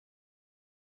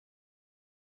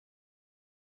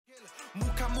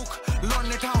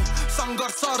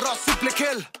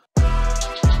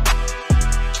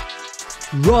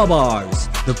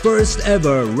RawBarz, the first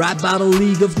ever rap battle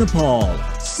league of Nepal,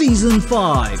 Season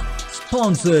 5,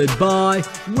 sponsored by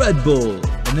Red Bull,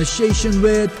 in association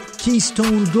with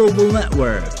Keystone Global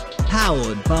Network,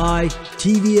 powered by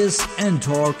TVS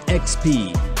Ntorq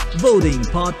XP, voting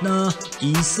partner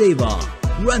eSeva,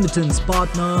 remittance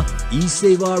partner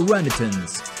eSeva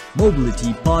Remittance,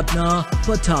 mobility partner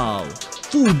Patao,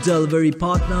 food delivery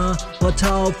partner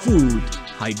Patao Food,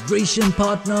 hydration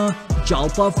partner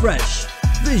Jalpa Fresh,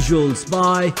 visuals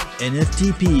by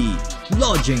NFTP,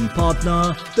 lodging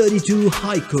partner 32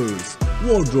 Hikers,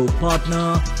 wardrobe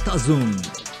partner Tazung,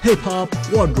 hip-hop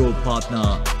wardrobe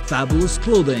partner Fabulous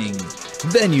Clothing,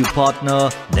 venue partner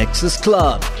Nexus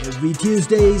Club, every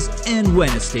Tuesdays and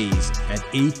Wednesdays at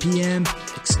 8 PM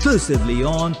exclusively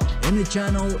on Any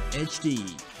Channel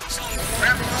HD.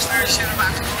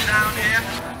 Down here.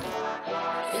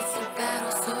 It's a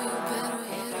battle, so you better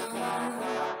hit 'em.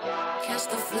 Catch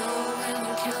the flow and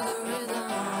you kill the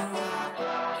rhythm.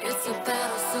 It's a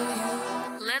battle, so you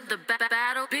let the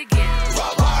battle begin.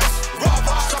 RawBarz,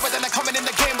 sharper than they're coming in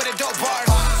the game with a dope bars.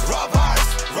 RawBarz,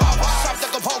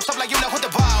 Sabdakar pokes up like you know who the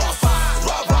balls.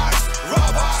 RawBarz,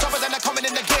 sharper than they're coming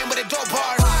in the game with a dope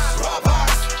bars.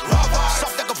 RawBarz,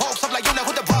 Sabdakar pokes up like you know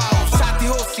who the balls. Sati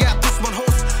host, yeah, dusman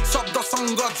host. Sabda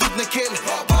sanga judne khel.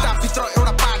 Kitab bitra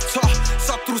euta path cha.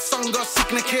 Satru sanga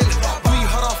sikne khel. Dui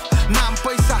haraf naam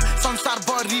paisa sansar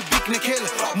bari bikne khel.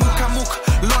 Mukha mukh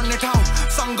ladne thau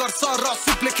sangharsha ra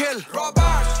siple khel.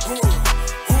 RawBarz,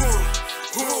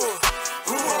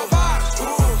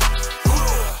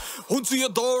 हुन्छु यो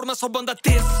दौडमा सबभन्दा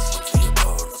तेज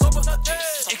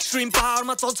extreme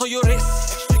पावरमा चल्छ यो race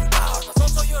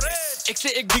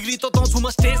 101 degree त ताउँछु म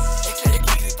stage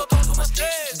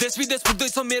देश विदेश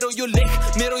पुग्दैछ मेरो यो लेख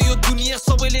मेरो यो दुनिया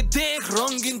सबैले देख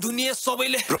रंगीन दुनिया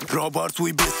सबैले RawBarz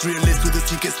we best relate to the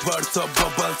sickest parts of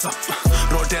bubble छ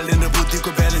र ट्यालेन्ट र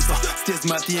बुद्धिको ब्यालेन्स छ स्टेज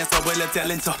माथि यहाँ सबैलाई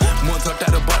च्यालेन्ज छ म झट्टा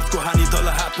र बार्सको हानी तल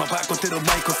हातमा भएको तेरो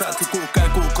माइकको साथीको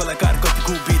काको कलाकार कति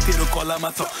खुबी तेरो कलामा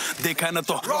छ देखा न त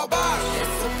RawBarz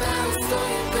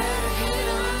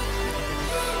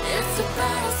It's a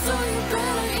battle, so you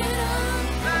better hit 'em.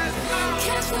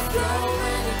 Catch the flow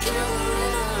and you kill the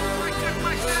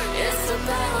rhythm. It's a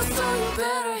battle, so you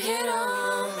better hit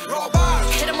 'em. RawBarz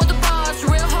Hit 'em with the bars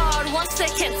real hard, one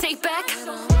step can't take back.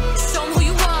 Show 'em who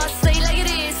you are, say like it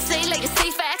is, say like it's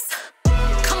safe facts.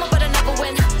 Come up but I never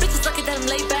win, bitches lucky that I'm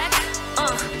laid back.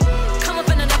 Come up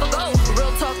and I never go,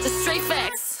 real talk, the straight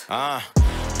facts.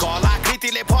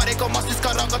 कलाकृतिले भरेको मस्तिष्क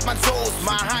रगतमा जोस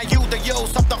महायुद्ध यो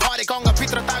शब्द हरेक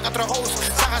अङ्गभित्र तागत र होस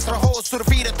साहस र होस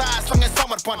सुरवीरता सँगै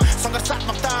समर्पण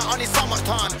सङ्घर्षात्मकता अनि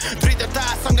समर्थन दृढता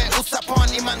सँगै उत्साहपन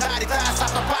इमानदारिता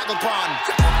साथमा पागलपन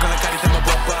कलाकारितामा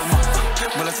बब्बालमा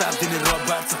मलाई साथ दिने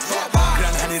RawBarz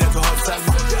ग्रान्ड हानिरहेको हर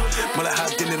सालमा मलाई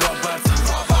हात दिने RawBarz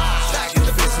back in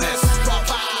the business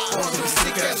born to be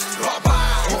sickest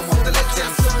home of the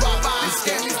legends this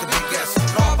game is the biggest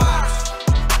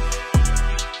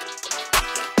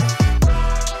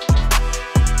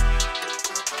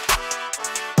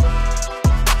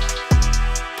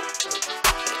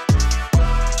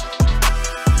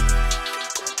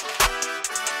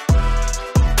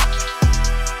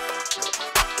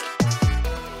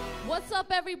What's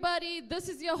up, everybody? This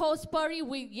is your host Pari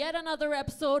with yet another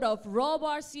episode of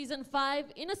RawBarz Season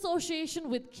 5 in association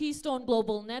with Keystone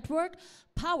Global Network,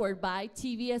 powered by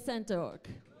TVS Ntorq.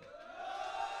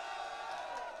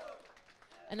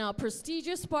 And our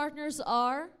prestigious partners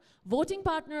are voting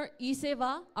partner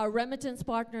eSeva, our remittance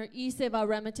partner eSeva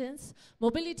Remittance,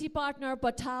 mobility partner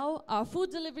Patao, our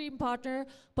food delivery partner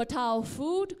Patao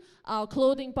Food, our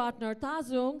clothing partner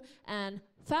Tazung, and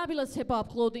fabulous hip-hop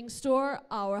clothing store,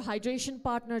 our hydration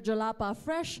partner Jalpa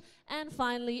Fresh, and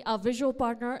finally our visual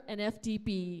partner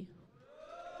NFTP.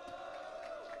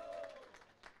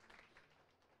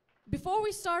 Before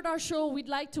we start our show, we'd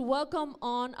like to welcome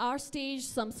on our stage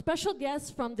some special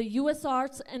guests from the US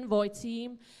Arts Envoy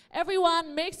team.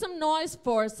 Everyone make some noise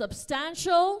for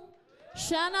Substantial,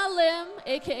 Shanna Lim,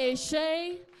 aka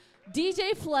Shay,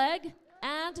 DJ Fleg,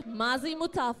 and Mazi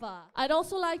Mutafa. I'd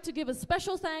also like to give a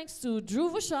special thanks to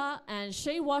Dhruv Shah and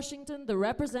Shay Washington, the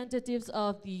representatives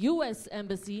of the US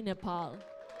Embassy, Nepal.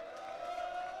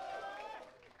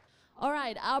 All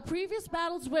right, our previous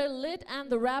battles were lit and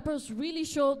the rappers really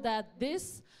showed that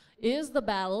this is the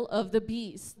battle of the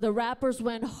beasts. The rappers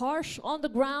went harsh on the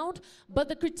ground, but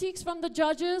the critiques from the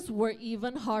judges were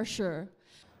even harsher.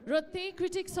 Rotte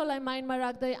critics mind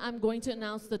maragde, I'm going to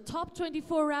announce the top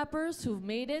 24 rappers who've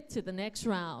made it to the next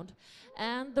round.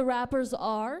 And the rappers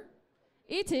are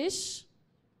Itish,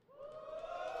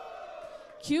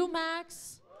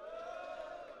 Qmax,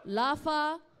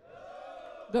 Lafa,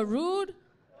 Garud,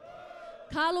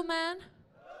 Kalo,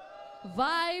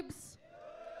 Vibes,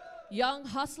 Young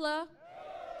Hustler,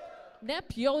 Nep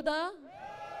Yoda,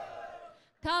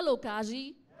 Kalo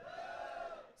Kaji,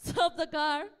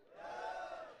 Sabdakar,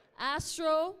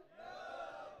 Astro,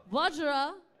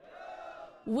 Vazra,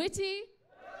 Witty,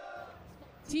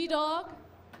 T-Dog,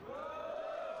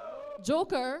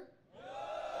 Joker,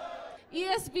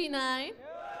 ESB9,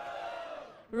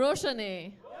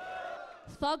 Roshane,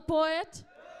 Thug Poet,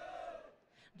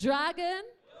 Dragon,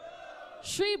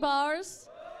 RawBarz,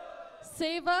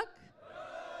 Sevak,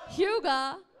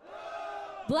 Hyuga,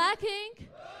 Black Ink,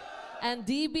 and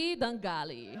DB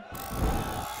Dangali.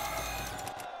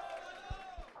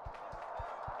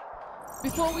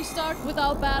 Before we start with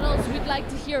our battles, we'd like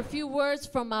to hear a few words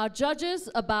from our judges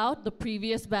about the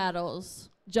previous battles.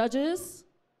 Judges?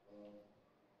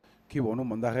 के भनौँ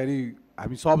भन्दाखेरि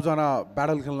हामी सबजना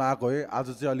battle खेल्न आएको है आज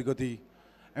चाहिँ अलिकति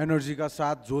एनर्जीका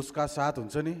साथ जोशका साथ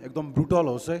हुन्छ नि एकदम ब्रुटल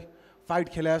होस् है फाइट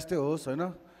खेले जस्तै होस् हैन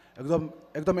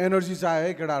एकदम एनर्जी चाहियो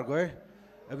है केटाहरुको है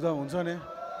एकदम हुन्छ नि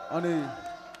अनि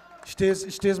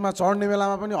स्टेजमा चढ्ने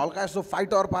बेलामा पनि हल्का यस्तो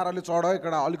फाइटर पाराले चढ है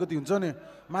केटा अलिकति हुन्छ नि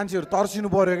मान्छेहरु तर्सिनु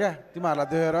पर्यो क्या तिमीहरुलाई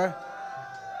देखेर है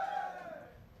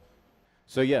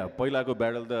So yeah, पहिलाको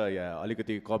ब्याटल त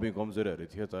अलिकति कमी कमजोरीहरु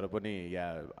थियो तर पनि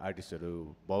आर्टिस्टहरु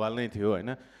बवाल नै थियो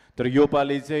हैन तर यो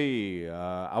पाली चाहिँ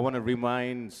I want to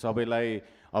remind सबैलाई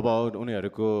about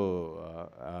उनीहरुको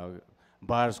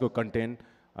बार्सको कन्टेन्ट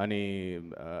अनि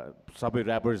सबै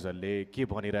र्यापर्सहरुले के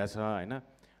भनिरहेछ हैन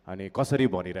अनि कसरी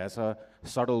भनिरहेछ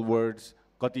सटल वर्ड्स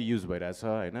कति युज भइरहेछ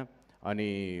हैन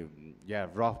अनि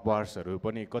रफ बार्सहरु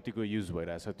पनि कतिको युज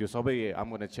भइरहेछ त्यो सबै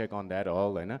I'm going to check on that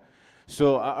all हैन So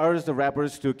I urge the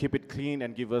rappers to keep it clean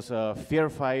and give us a fair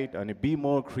fight and be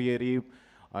more creative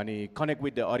and connect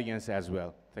with the audience as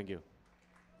well. Thank you.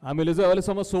 हामीले चाहिँ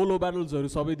अहिलेसम्म solo ब्याटल्सहरु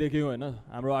सबै देख्यौं हैन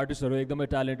हाम्रो आर्टिस्टहरु एकदमै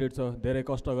talented छ धेरै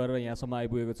कष्ट गरेर यहाँसम्म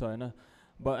आइपुगेको छ हैन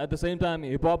but at the same time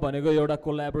hip hop भनेको एउटा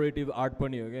कोल्याबोरेटिभ आर्ट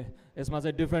पनि हो के यसमा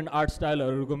चाहिँ डिफरेन्ट आर्ट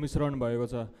स्टाइलहरुको मिश्रण भएको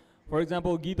छ फर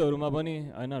एक्जाम्पल गीतहरुमा पनि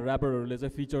हैन र्यापरहरुले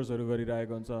चाहिँ फिचर्सहरु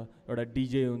गरिरहेको हुन्छ एउटा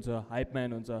डीजे हुन्छ हाइप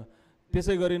म्यान हुन्छ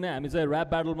त्यसै गरी नै हामी चाहिँ र्याप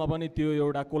ब्याटलमा पनि त्यो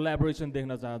एउटा कोल्याबोरेसन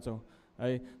देख्न चाहन्छौं है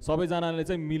सबैजनाले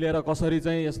चाहिँ मिलेर कसरी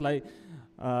चाहिँ यसलाई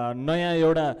नयाँ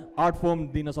एउटा आर्ट फर्म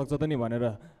दिन सक्छ त नि भनेर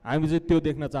हामी चाहिँ त्यो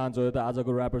देख्न चाहन्छौं त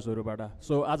आजको र्यापर्सहरुबाट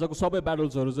सो आजको सबै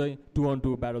ब्याटल्सहरु चाहिँ 2 on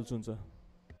 2 ब्याटल्स हुन्छ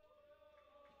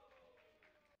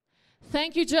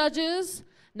Thank you, judges.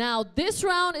 Now, this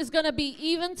round is going to be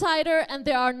even tighter and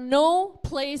there are no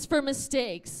place for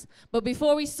mistakes. But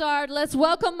before we start, let's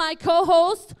welcome my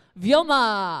co-host, Vyoma.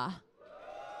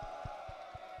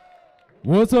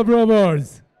 What's up,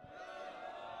 RawBarz?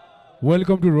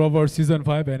 Welcome to RawBarz Season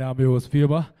 5 and I'm your host,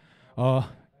 Vyoma.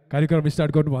 कार्यक्रम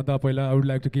start गर्नुभन्दा पहिला I would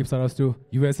like to give shout-outs to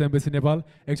US Embassy Nepal.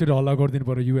 Actually, हल्ला गरिदिनु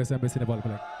पर्यो US Embassy Nepal को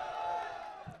लागि.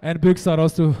 And big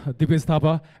shout-outs to Itish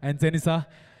Thapa and Jenish.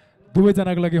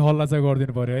 दुवैजनाको लागि हल्ला चाहिँ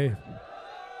गरिदिनु पर्यो है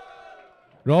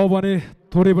र भने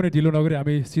थोरै पनि ढिलो नगरी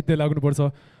हामी सिधै लाग्नुपर्छ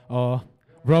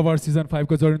RawBarz Season 5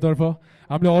 को जर्नीतर्फ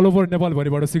हामीले अल ओभर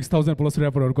नेपालभरिबाट 6000 प्लस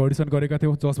र्यापरहरुको अडिसन गरेका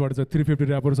थियौं जसबाट चाहिँ 350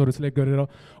 र्यापर्सहरु सिलेक्ट गरेर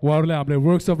उहाँहरुले हामीले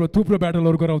वर्कसप र थुप्रो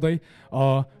ब्याटलहरु गराउँदै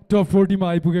टप 40 मा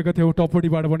आइपुगेका थियौं टप 40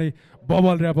 बाट पनि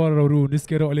बबल र्यापरहरु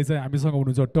निस्केर अहिले चाहिँ हामीसँग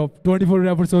हुनुहुन्छ टप 24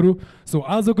 र्यापर्सहरु सो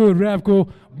आजको र्यापको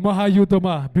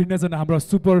महायुद्धमा भिड्ने छन् हाम्रो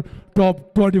super top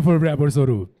 24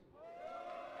 र्यापर्सहरु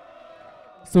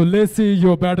So let's see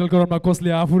यो ब्याटल ग्राउन्डमा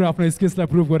कसले आफू र आफ्नो स्किल्सलाई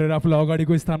प्रुभ गरेर आफूलाई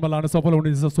अगाडिको स्थानमा लान सफल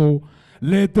हुनुहुन्छ so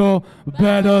let the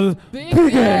battle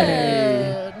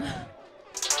begin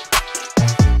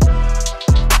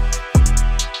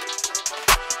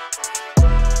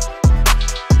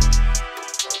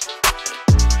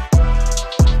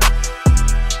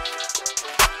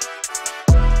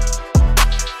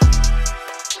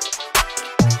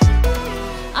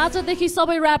आजदेखि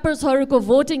सबै र्यापर्सहरुको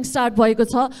भोटिङ स्टार्ट भएको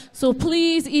छ सो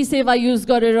प्लिज ई सेवा युज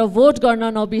गरेर भोट गर्न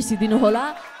नबिर्सिदिनु होला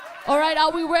Alright,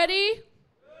 are we ready?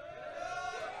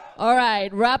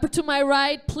 Alright, rapper to my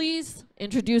right, please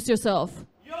introduce yourself.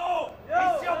 Yo,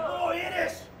 it's your boy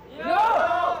Itish.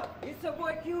 Yo, it's your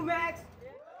boy Qmax.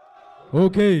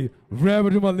 Okay,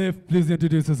 rapper to my left, please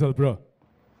introduce yourself, bro.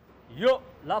 Yo,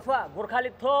 Lafa,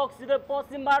 Gorkhali Talk, Sidhe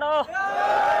Pasim Bado.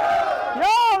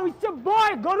 Yo, it's your boy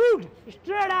Garud,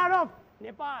 straight out of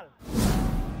Nepal.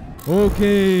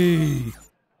 Okay,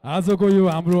 आजको यो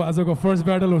हाम्रो आजको first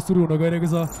battle सुरु हुन गइरहेको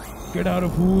छ केटाहरु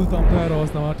फुल तम्काएर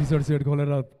अवस्थामा T-shirt set खोलेर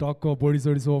टक्क बडी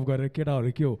सडी सो अफ गरेर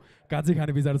केटाहरु के हो काजी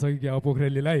खाने विचार छ कि क्या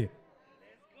पोखरेलीलाई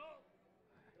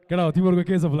केटा हो तिमीहरुको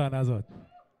के छ प्लान आज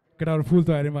केटाहरु फुल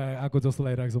तयारीमा आको जस्तो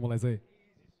लागिरहेको छ मलाई चाहिँ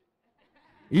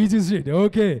इजी शिट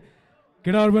ओके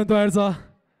केटाहरु पनि तयार छ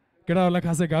केटाहरुलाई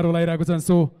खासै गाह्रो लागिरहेको छन्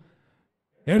सो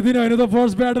हेर्दिन हैन त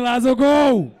फर्स्ट ब्याटल आजको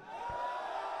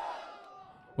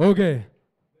okay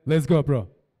let's go bro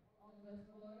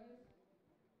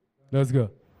let's go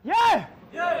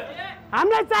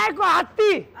हामीलाई चाहिएको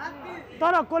हात्ती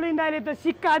तर कोलिन दाइले त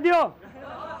सिक्का दियो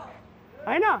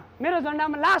हैन मेरो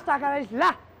झन्डामा लास्ट आकाश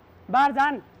ला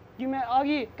बारजान किमे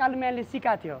अघि कालुम्यानले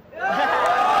सिक्का थियो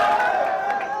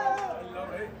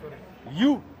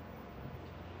यु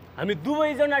हामी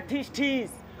दुवै जना ठिस ठिस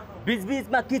बीच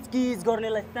बीचमा किचकिच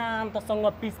गर्नेलाई शान्तसँग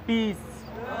पिस पिस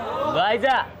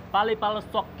गाइजा पालै पालो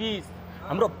सक्किस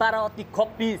हाम्रो पारा अति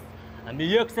खप्पिस हामी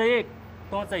 101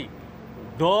 त चाहिँ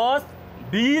 10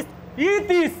 20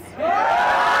 30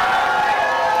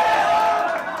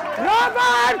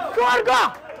 RawBarz स्वर्ग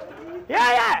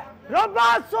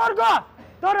RawBarz स्वर्ग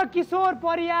तर किशोर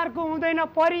परियारको हुँदैन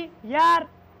परियार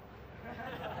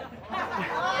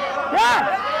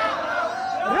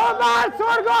RawBarz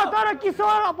स्वर्ग तर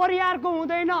किशोर परियारको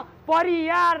हुँदैन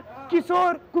परियार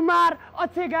किशोर कुमार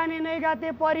अच्छे गाने नै गाते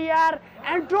परियार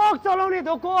एन्ट्रोक चलाउने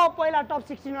धोको पहिला टप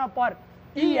 16 मा पर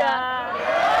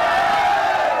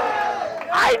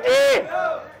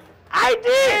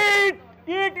आइटी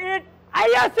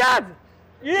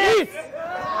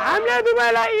हामीले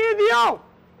दुवैलाई यी दियौ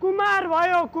कुमार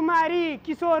भयो कुमारी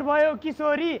किशोर भयो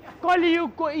किशोरी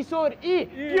कलियुगको ईश्वर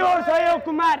प्योर भयो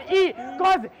Kumar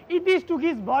cause इटिश took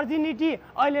his virginity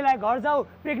अहिलेलाई घर जाऊ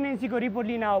प्रेग्नेन्सीको रिपोर्ट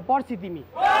लिन आऊ पर्छि तिमी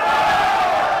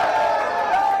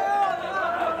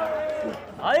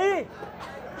है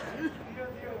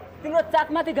तिम्रो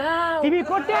चाकमाथि घाउ तिमी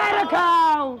कोट्याएर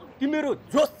खाऊ तिमीहरू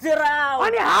जोसेर आऊ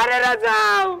अनि हारेर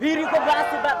जाऊ फेरिको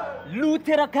बासुबाट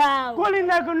लुथेर खाऊ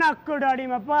कोलिन्दाको नाकको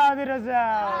डढीमा पादेर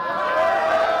जाऊ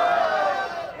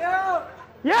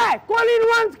कोलिन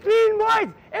वान स्क्रिन बोइज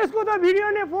यसको त भिडियो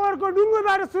नै 4 को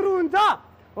डुङ्गोबाट सुरु हुन्छ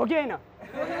हो कि हैन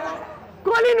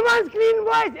कोलिन वान स्क्रिन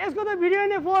बोइज यसको त भिडियो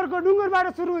नै 4 को डुङ्गोबाट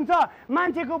सुरु हुन्छ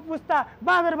मान्छेको पुस्ता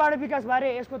बाँदरबाट विकास भए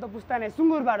यसको त पुस्ता नै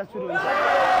सुँगुरबाट सुरु हुन्छ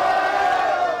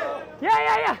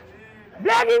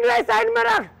ब्ल्याकिङलाई साइडमा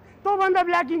राख तँभन्दा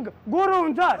ब्ल्याकिङ गोरो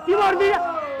हुन्छ तिमीहरू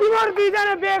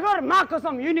दुईजना बिहे गर मा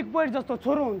कसम युनिक पोइन्ट जस्तो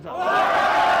छोरो हुन्छ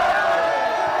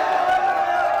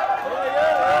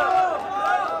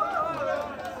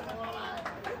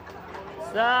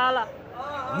साला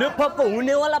नेफपको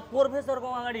हुनेवाला प्रोफेसरको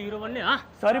अगाडि हिरो बन्ने हा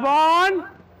सरिबन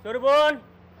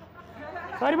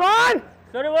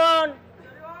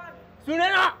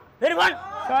सुनेन फेरि भन्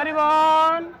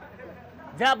सरिबन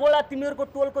जा बोला तिमीहरूको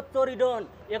टोलको चोरीडन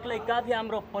एक्लै काफी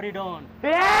हाम्रो परिडन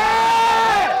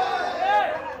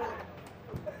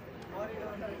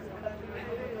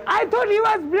I thought he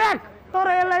was black तर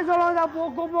यसलाई जलाउँदा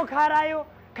पोको पोखरा आयो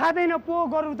खादैन पो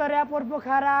गरौँ त र्यापर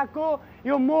पोखरा आको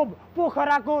यो मोब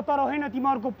पोखराको तर होइन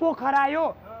तिमीहरूको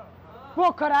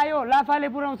पोखरायो लाफाले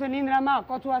पुर्याउँछ निन्द्रामा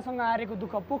कछुवासँग हारेको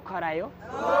दुःख पोखरायो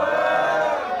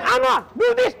आमा do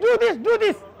this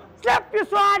slap you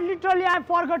so hard literally I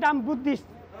forgot I'm Buddhist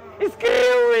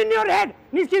screw in your head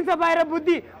निस्किन्छ बाहिर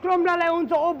बुद्धि क्रोम्ब्लालाई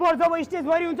हुन्छ ओभर जब स्टेज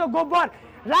भरि हुन्छ गोबर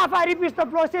लाफा रिपिट्स द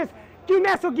प्रोसेस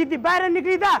Qmax को गीत बाहिर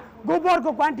निक्लिदा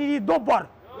गोबरको क्वान्टिटी दोब्बर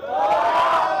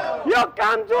यो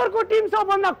कामचोरको टिम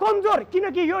सबभन्दा कमजोर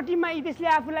किनकि यो टिममा इतिशले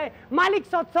आफूलाई मालिक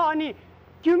सोच्छ अनि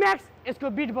Qmax यसको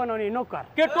बिट बनाउने नोकर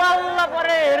केटवाल्ल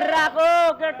परे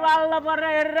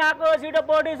हेरिराको छिटो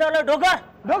प्रोड्युसरले ढोकर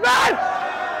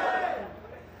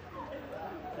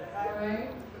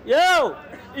यो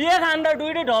एक हान्दा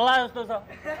दुईटै ढल्ला जस्तो छ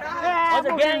अझ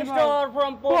ग्याङस्टर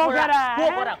फ्रम पोखरा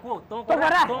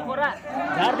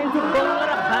झारदिन्छु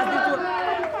बङ्गरा भाँदिन्छु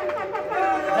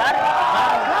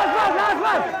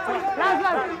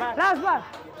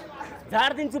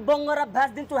झारदिन्छु बङ्गरा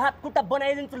भाँदिन्छु हात खुट्टा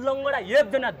बनाइदिन्छु लङ्गडा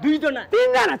एकजना दुईजना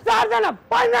तीनजना चारजना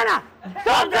पाँचजना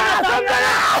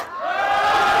सबजना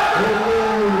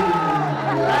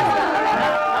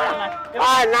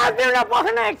नाच्दिउ न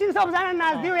पखन एकछिन सबजना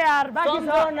नाच्दिउ यार बाँकी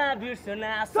सम्झना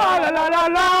बिर्सना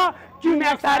सलललल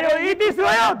Qmax हार्यो इतिश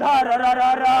भयो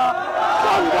धरररर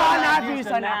सम्झना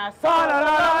बिर्सना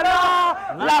सलललल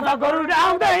लाफा गरुड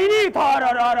आउँदै नि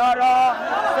थरररर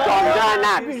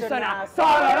सम्झना बिर्सना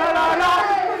सलललल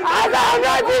आज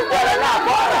आउँदै बिर्सना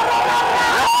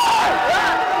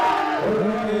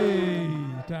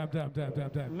Damn.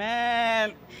 Man,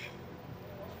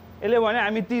 यसले भने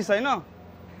हामी 30 हैन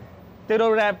तेरो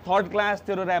र्याप थर्ड क्लास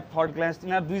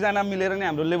यिनीहरू दुईजना मिलेर नै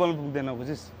हाम्रो लेभल पुग्दैन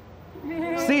बुझिस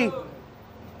See,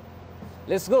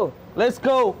 Let's go.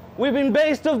 We've been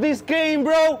based of this game,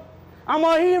 bro. I'm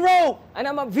a hero. And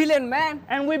I'm a villain, man.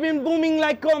 And we've been booming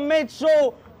like a made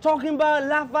show, talking about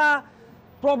Lafa,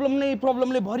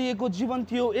 प्रब्लमले भरिएको जीवन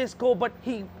थियो यसको but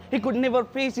he could never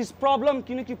face his problem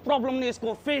किनकि प्रब्लमले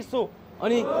यसको face हो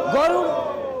अनि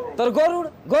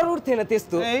गरुड थिएन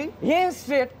त्यस्तो यहाँ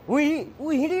स्ट्रेट उ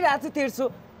हिँडिरहेको थियो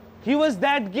तेर्सो he was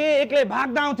that gay एक्लै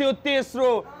भाग्दा आउँथ्यो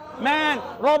तेस्रो man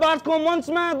RawBarz को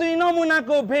मञ्चमा दुई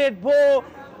नमुनाको भेट भयो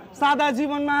सादा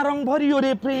जीवनमा रङ भरियो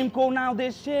रे Premco now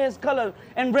they share color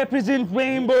and represent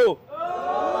rainbow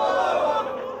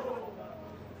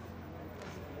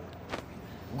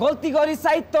गल्ती गरी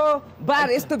सायद त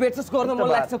बार यस्तो भेट्स गर्न मन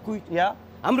लाग्छ क्विट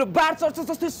हाम्रो बार चर्च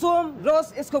जस्तै सोम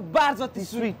रस यसको बार जति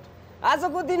स्वीट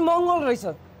आजको दिन मंगल रहेछ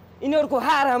यिनीहरुको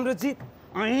हार हाम्रो जित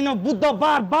हैन बुद्ध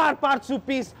बार पार्छु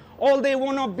piece all they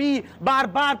wanna be बार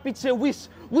पछि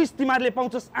wish तिमीहरुले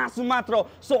पाउँछस् आँसु मात्र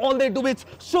so all they do is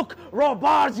shook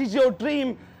RawBarz is your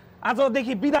dream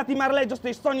आजदेखि बिदा तिमीहरुलाई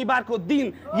जस्तै शनिबारको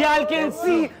दिन y'all can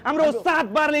see हाम्रो 7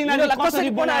 बारले यिनीहरुले कसरी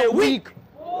बनायो weak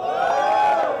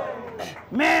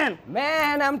Man,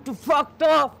 I'm too fucked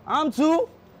up. I'm too.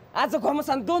 आज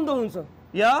घमसान द्वन्द्व हुन्छ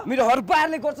या मेरो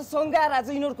हरबारले गर्छ संगार आज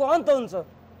यिनीहरुको अन्त हुन्छ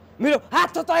मेरो हात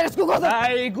त तैरसको गर्छ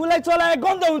भाइ गुलाई चलाए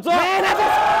गन्ध हुन्छ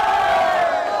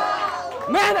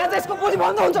Man, आज यसको पनि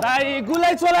बन्द हुन्छ भाइ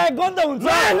गुलाई चलाए गन्ध हुन्छ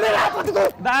मेरो हात पतिको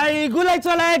भाइ गुलाई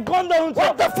चलाए गन्ध हुन्छ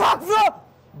What the fuck,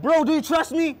 bro? Do you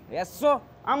trust me? Yes, sir.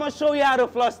 I'm gonna show you how to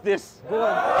flush this. Go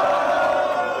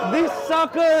on.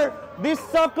 This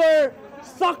sucker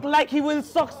suck like he will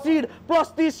succeed.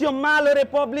 Plus this your Malo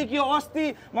Republic, your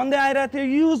Osti. One day I had to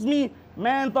use me.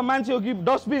 Man, the man will give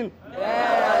dustbin.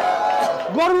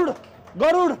 Garud.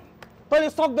 तैले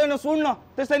सक्दैन सुन्न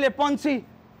त्यसैले पन्छी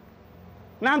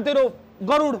नाम तेरो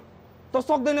गरुड त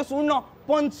सक्दैन सुन्न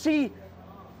पन्छी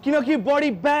किनकि बडी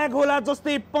ब्याग होला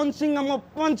जस्तै पन्छिङ म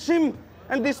पन्छिम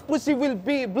and this pussy will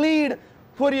be bleed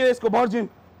for you यसको virgin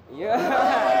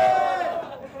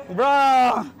bro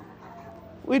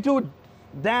we too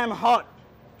damn hot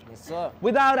yes sir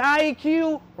without IQ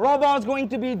RawBarz going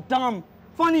to be dumb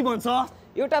funny भन्छ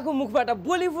एउटाको मुखबाट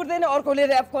बोली फुट्दैन अर्कोले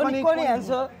र्याप पनि हान्छ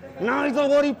नाइज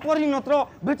वरी परि नत्र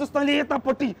बेचस्तले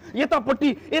यतापट्टि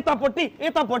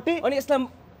अनि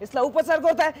यसलाई उपचार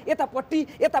गर्दा यतापट्टि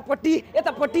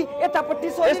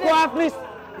यसको आफ्नै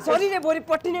शरीरले बोरी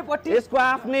पट्टि नै पट्टि यसको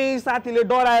आफ्नै साथीले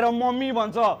डराएर मम्मी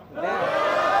भन्छ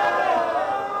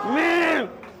man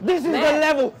this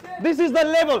is the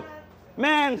level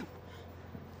man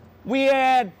we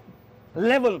had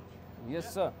level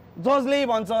yes sir जसले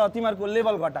भन्छ तिमीहरुको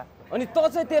लेभल घटा अनि त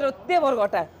चाहिँ तेरो तेभर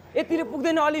घटा यतिले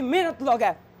पुग्दैन अलि मेहनत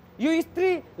लगा यो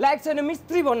स्त्री लायक छैन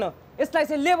मिस्त्री भन्न यसलाई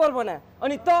चाहिँ लेबर बना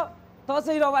अनि त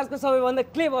चाहिँ RawBarzको सबैभन्दा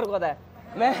क्लेभर गदा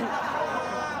म्यान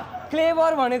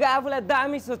क्लेभर भनेको आफुलाई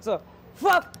दामी सोच्छ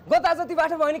फक गता जति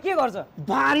बाटो भयो भने के गर्छ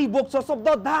भारी बोक्छ शब्द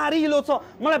धारिलो छ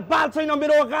मलाई बाल छैन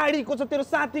मेरो अगाडिको छ तेरो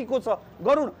साथीको छ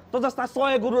गरुड त जस्ता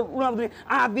 100 गुरु उडाउँदै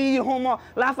आदि होम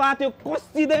लाफा त्यो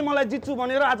कसिदै मलाई जित्छु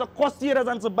भनेर आज कसिएर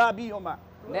जान्छ बाबी होमा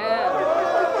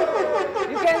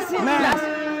you can see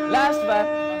last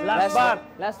bar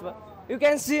you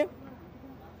can see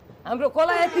हाम्रो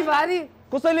कला यति भारी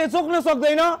कसैले चोक्न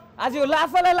सक्दैन आज यो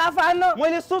लाफालाई लाफा हान्न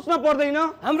मैले सोच्न पर्दैन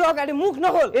हाम्रो अगाडि मुख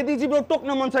नखोल यदि जिब्रो टोक्न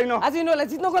मन छैन आज यिनीहरुलाई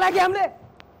जित्नको लागि हामीले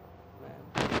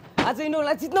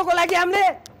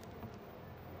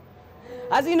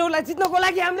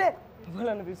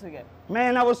बोल्न बिर्सक्या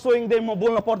Man, I was showing them म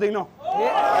बोल्न पर्दैन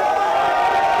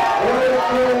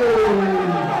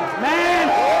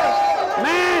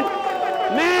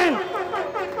Man,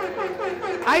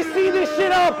 I see this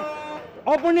shit up.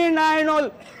 Opponent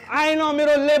आएन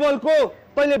मेरो लेभलको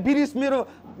तैले बिरिस मेरो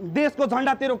देशको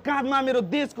झण्डा तेरो काँधमा मेरो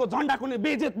देशको झण्डा कुनै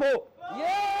बेइज्जत भयो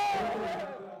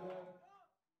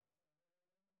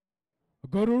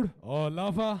गरुड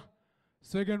लाफा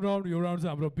सेकेन्ड राउन्ड यो राउन्ड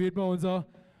चाहिँ हाम्रो बीटमा हुन्छ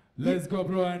let's go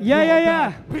bro and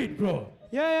beat bro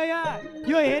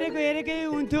यो हेरेकै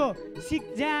हुन्थ्यो सिक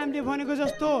ज्यामले भनेको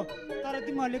जस्तो तर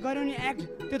तिमीहरुले गर्यौ नि एक्ट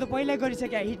त्यो त पहिल्यै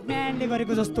गरिसक्या हिटम्यानले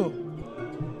गरेको जस्तो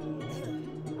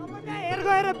अब त्यहाँ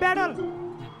हेर ब्याटल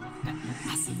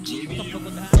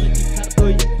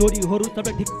तोरीहरु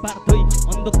सबै ढिक पार्दै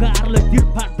अन्धकारलाई तिर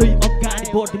पार्दै अगाडि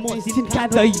बढ्दै म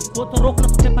सिन्कादै को त रोक्न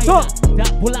सक्ने पाइला जा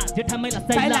बोला जेठामैला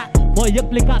साइला म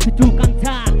एक्लै काफी छु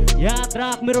कान्छा याद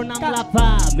राख मेरो नाम लाफा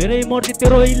मेरै मर्जी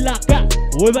तेरो इलाका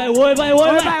ओइ भाइ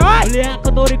ओले आको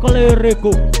तोरी कले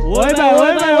रेको ओइ भाइ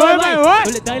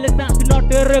ओले दाइले सास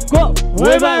नटेरेको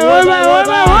ओइ भाइ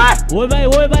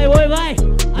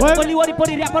पनि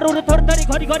वरिपरि र्यापरहरु थोरथरी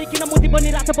घरी किन मुदी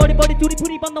बनिराछ बडी चुरी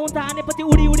फुरी बन्द हुन्छ हानेपछि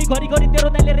उडी घरी तेरो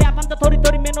दाइले र्याप अन्त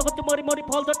थोरी मेनो गति मरी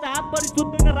फल जस्तो हात भरि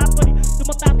सुत्दैन रात पनि तुम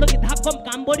तात लगी धाप कम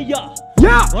काम बढी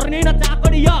गर्ने न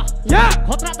चाकडी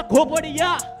खतरा त खोपडिया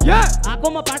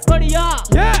आकोमा पाटपडिया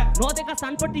नदेका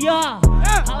सानपटिया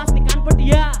खालास्ने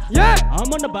कानपटिया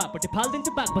अमन बापटी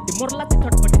फाल्दिन्छु बागपति मोरला चाहिँ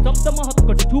छटपटी शब्दमा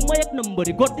हतकटी ठुमा एक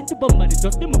नम्बरी गर्दिन्छु बम्बारी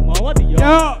जस्तै म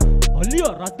मावादिया हलियो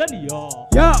राजधानिया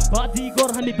बाजीगर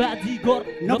हामी बाजीगर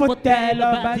नपत्याएल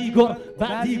बाजीगर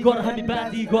बाजीगर हामी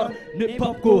बाजीगर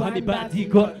नेपको हामी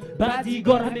बाजीगर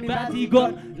बाजीगर हामी बाजीगर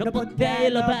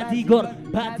नपत्याएल बाजीगर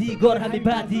बाजीगर हामी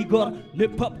बाजीगर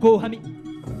नेपको हामी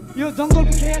यो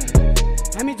जङ्गलको खेल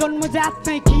हामी जन्मजात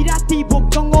नै किराती बोक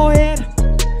जङ्गल हेर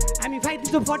हामी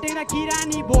फाइदिन्छौ फटेर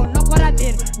किरानी भो नकरा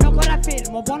धेर नकरा फेर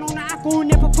म बनाउन आएको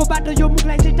नेपको बाटो यो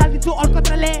मुखलाई चाहिँ टालिदिन्छु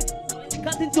अलकत्राले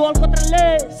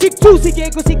सिक्छु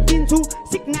सिकेको सिक्दिन्छु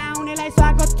सिक्न आउनेलाई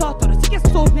स्वागत छ तर सिके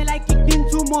सोच्नेलाई किक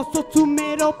दिन्छु म सोच्छु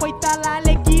मेरो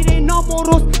पैतालाले किरे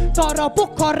नमरोस् तर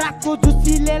पोखराको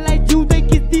झुसीलेलाई जिउँदै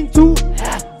किच्दिन्छु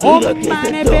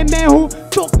माने बेमे हु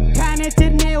चोक खाने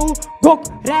चिर्ने हु घोक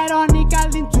राएर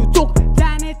निकालिदिन्छु चोक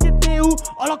जाने चिर्ने हु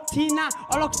अलग छिना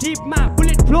अलग टिपमा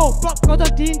बुलेट फ्लो गजर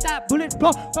तिनटा बुलेट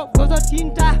फ्लो गजर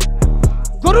तिनटा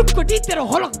गरुडको डी तेरो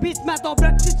हलक बिचमा त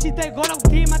ब्रेक्सितै गलक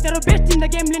थ्रीमा तेरो बेस्ट इन द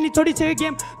गेमले नि छोडिसक्यो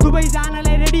गेम दुबई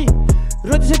जानलाई रेडी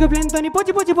रोजिसक्यो प्लेन त नि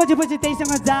पछि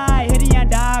त्यहीसँग जाए हेरी यहाँ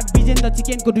डाक बिजेन द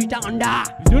चिकनको दुईटा अन्डा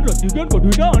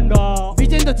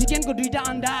बिजेन द चिकनको दुईटा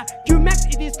अन्डा क्युम्याक्स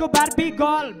इटिसको बार्बी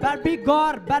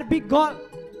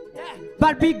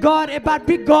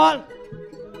गर्ल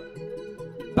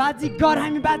बाजीगर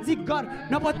हामी बाजीगर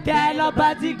नपत्याएल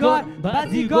बाजीगर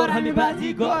बाजीगर हामी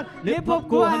बाजीगर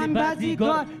लेपको हामी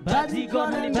बाजीगर बाजीगर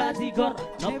हामी बाजीगर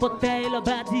नपत्याएल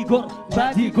बाजीगर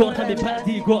बाजीगर हामी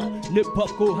बाजीगर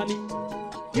लेपको हामी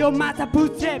यो माछा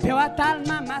पुछे फेवा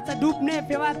तालमा माछा डुब्ने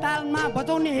फेवा तालमा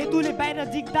बचाउने हेतुले बाहिर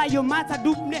जिक्दा यो माछा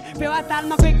डुब्ने फेवा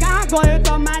तालमा कोही कहाँ गयो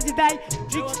त माझी दाइ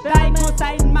ट्रिक्स दाइको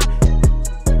साइडमा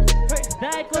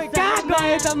कहाँ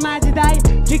गयो त माझी दाइ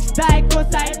ट्रिक्स दाइको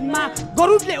साइडमा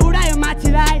गरुडले उडायो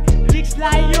माछीलाई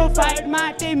ट्रिक्सलाई यो फाइटमा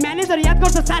त्यही म्यानेजर याद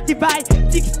गर्छ साथीभाइ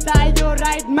ट्रिक्स दाइ यो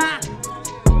राइडमा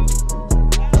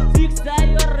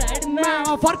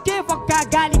फर्के पक्का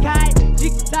गाली खाए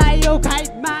ट्रिक्स दाइ यो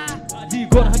खाइटमा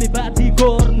बाजीगर हामी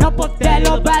बाजीगर नपत्याएल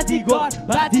बाजीगर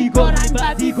बाजीगर हामी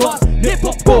बाजीगर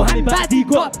लेपको हामी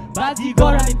बाजीगर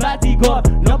बाजीगर हामी बाजीगर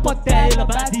नपत्याएल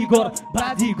बाजीगर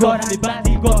बाजीगर हामी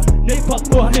बाजीगर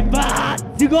लेपको हामी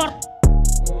बाजीगर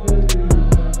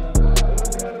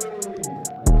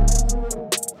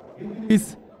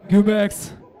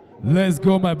Qmax, let's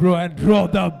go my bro and draw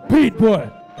the beat boy.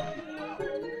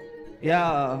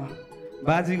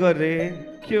 बाजीगर रे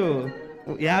के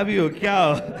हो यहाँ भी हो क्या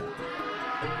हो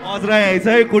Vazra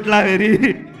ऐसा ही कुटला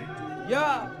फेरि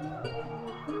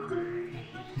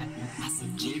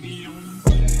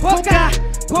खोका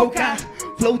खोका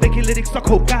फ्लो देखि लिरिक्स त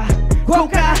खोका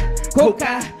खोका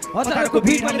खोका हजारको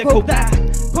भिडले खोका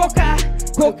खोका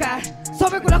खोका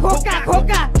सबै कुरा खोका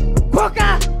खोका खोका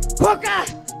खोका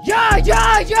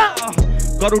या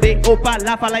गरुडे ओपा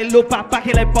लाफालाई लोपा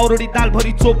पाखेलाई पौरोडी दाल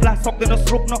भरि चोप्ला सक्दैन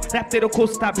रोक्न र्याप तेरो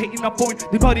खोस्ता भेटिन पोइन्ट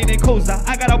दिनभरि नै खोज्दा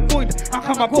आगार पोइन्ट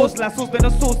आँखामा खोज्ला सोच्दैन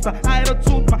सोच्दा आएर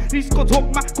चोटमा रिसको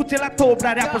झोकमा कुचेला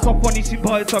थोप्ला र्यापर सब पनि सिन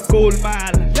भएछ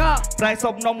गोलमाल प्राय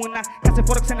सब नमुना खासै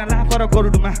फरक छैन लाफा र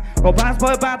गरुडमा बाँस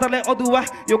भयो बाँदरलाई अदुवा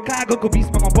यो कागजको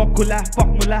बिचमा म बक्कुला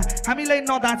फक्मुला हामीलाई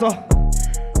नदाज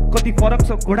कति फरक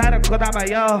छ घोडा र गदामा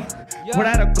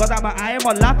घोडा र गदामा आए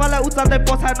म लाफालाई उचाल्दै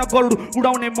पछार्न गरुड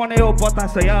उडाउने मनै हो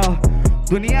बतास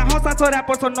दुनियाँ हँसा छ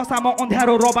ऱ्यापर छ नसामा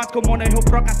अँध्यारो RawBarzको मनै हो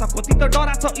प्रकाश कति त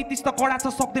डरा छ इतिश त कडा छ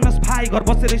सक्दैनस् भाइ घर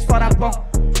बसेर सराप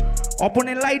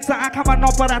अपने लाइट छ आँखामा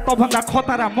नपरा तभन्दा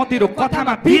खतरा मतिरो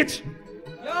कथामा बीच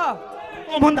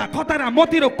तभन्दा खतरा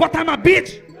मतिरो कथामा बीच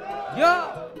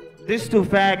This two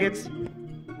faggots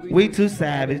we too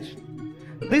savage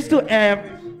This two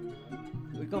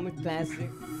classic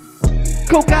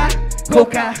Coca,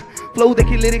 Coca, flow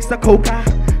देखि lyrics त खोका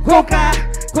खोका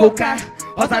खोका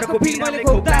हजारको भिडले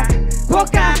खोका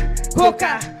खोका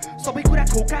खोका सबै कुरा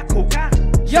खोका खोका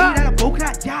या खोका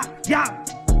या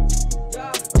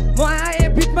म आए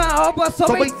बिटमा अब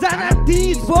सबै जना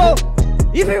दिस हो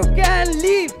If you can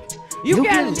leave you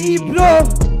can leave bro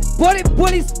बढी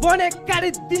पुलिस बने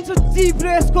काटिदिन्छु जी ब्रो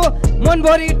यसको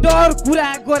मनभरि डर कुरा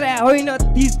गरे होइन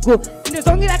तिजको किन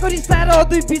सङ्गिराको रिसाएर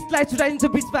दुई बिचलाई छुटाइदिन्छु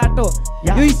बिच बाटो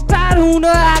यो स्टार हुन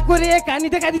आएको रे कहानी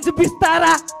देखाइदिन्छु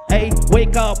Vistara Hey,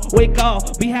 wake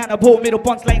up, behind a pole, मेरो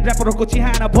punchline rapperको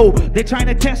चिहाना भो They trying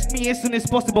to test me as soon as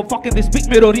possible, fucking this beat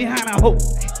मेरो रिहाना हो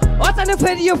अचानक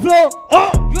फेरि यो फ्लो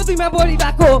यो दुईमा बढी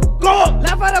भएको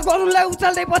लाफा र गरुडलाई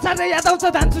उचाल्दै पछाड्दै याद आउँछ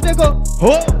धान छुटेको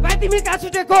हो भाइ तिमी कहाँ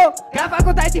छुटेको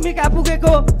गाफाको दाइ तिमी कहाँ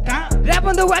पुगेको ऱ्याप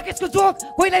अन्त वाकेसको जोक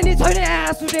कोहीलाई नि छैन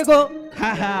यहाँ छुटेको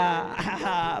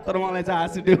तर मलाई चाहिँ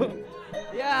हाँस उठ्यो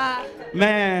Yeah.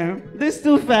 Man, this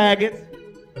too faggots.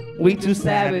 We too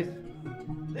savage.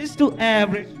 This too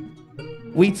average.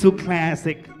 We too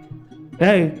classic.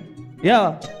 Hey,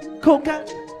 yeah. Coca,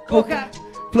 Coca.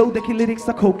 Flow the lyrics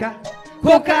of Coca.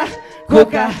 Coca,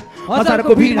 Coca.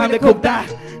 हजारको भिड हामीले खोक्दा.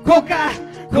 Coca,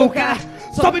 Coca.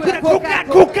 सबै कुरा Coca,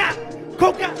 Coca,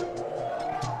 Coca.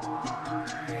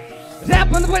 ऱ्याप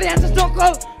भन्दा बढी हाँस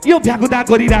टक्कर. यो भ्यागुदा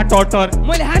गरिरा टटर.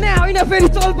 मैले हाने होइन फेरि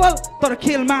चलपल. तर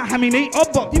खेलमा हामी नै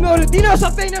अब. तिमीहरू दिन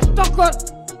सक्दैन टक्कर.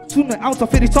 सुन्न आउँछ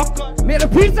फेरि चक्कर. मेरो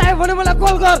फिट चाहियो भने मलाई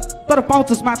कल गर. तर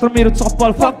पाउँछस् मात्र मेरो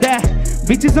चप्पल. Fuck that.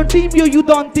 Bitches on team, you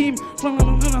don't team.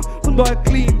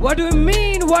 Clean. What do you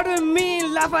mean? What do you mean?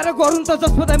 Lafa र गरुन् त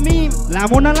just for the meme.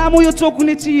 लामो न लामो यो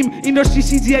चोकुने चिम. इन्डस्ट्री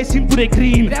CGI सिम पुरै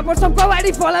ग्रीन. ऱ्यापर सब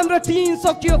कबाडी फलाम र टिन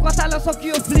सकियो कसाला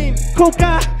सकियो film.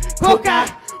 Coca, Coca.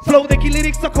 Flow the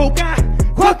lyrics of Coca.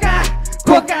 Coca,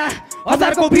 Coca.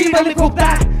 हजारको भिड मैले खोक्दा.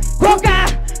 Coca,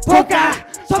 Coca.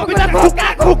 सबै कुरा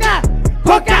Coca, Coca.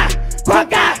 Coca,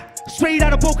 Coca. Straight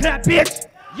out of Boca, bitch.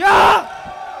 Yeah,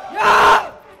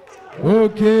 yeah.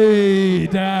 Okay,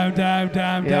 damn.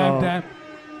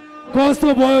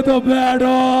 कस्तो भयो त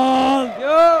ब्याटल?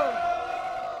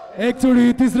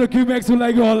 एकचोटि तेस्रो क्युम्याक्सको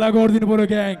लागि हल्ला गरिदिनु पर्यो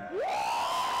ग्याङ.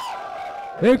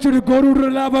 एकचोटि गरुड र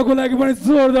लाभाको लागि पनि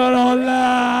जोरदार हल्ला.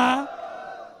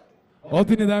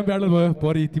 अति नै दामी ब्याटल भयो.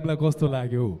 परि तिमीलाई कस्तो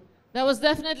लाग्यो? That was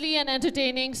definitely an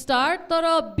entertaining start.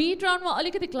 तर beat round मा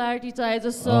अलिकति clarity चाहियो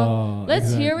जस्तो.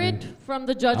 Let's hear it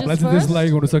from the judges first. Let's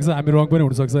like हुन सक्छ, हामी रङ पनि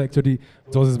हुन सक्छ. एकचोटि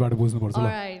जजेस बाट बुझ्नु पर्छ ल.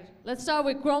 All right. Let's start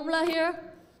with Cromblah here.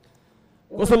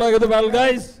 कस्तो लाग्यो त ब्याटल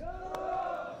गाइस?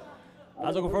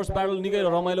 आजको फर्स्ट ब्याटल निकै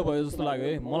रमाइलो भयो जस्तो लाग्यो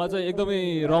है. मलाई चाहिँ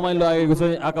एकदमै रमाइलो लागेको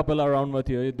चाहिँ आकापेला राउन्डमा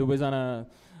थियो है.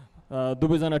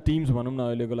 दुवैजना टिम्स भनौँ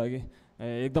न अहिलेको लागि.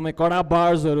 एकदमै कडा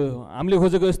बार्सहरू हामीले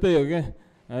खोजेको यस्तै हो क्या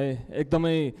है.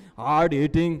 एकदमै हार्ड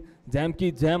हिटिङ ज्याम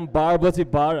कि ज्याम बार पछि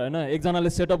बार होइन.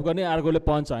 एकजनाले सेटअप गर्ने अर्कोले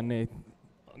पञ्च हान्ने.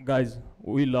 Guys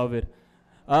we love it.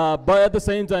 But at the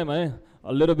same time है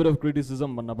a little bit of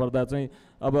criticism भन्नु पर्दा चाहिँ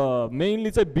अब मेनली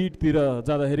चाहिँ बिटतिर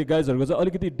जाँदाखेरि गाइजहरूको चाहिँ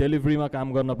अलिकति डेलिभरीमा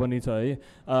काम गर्न पनि छ है.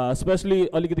 स्पेसली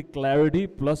अलिकति क्ल्यारिटी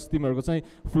प्लस तिमीहरूको चाहिँ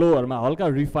फ्लोहरूमा हल्का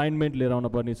रिफाइनमेन्ट लिएर आउनु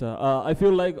पर्ने छ. आई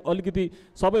फिल लाइक अलिकति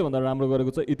सबैभन्दा राम्रो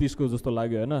गरेको चाहिँ इतिशको जस्तो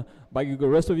लाग्यो होइन.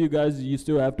 बाँकीको rest of you guys you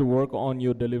still have to work on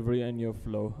your delivery and your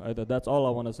flow है त. That's all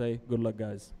I want to say. Good lock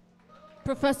guys.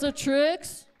 Professor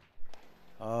Trix.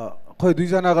 खोइ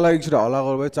दुईजनाको लागि एकचोटि हल्ला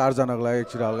गर्नुभयो, चारजनाको लागि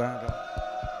एकचोटि हल्का.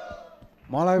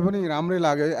 मलाई पनि राम्रै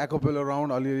लाग्यो है एकोपेलो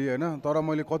राउन्ड अलिअलि होइन. तर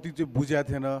मैले कति चाहिँ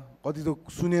बुझेको थिएन, कति त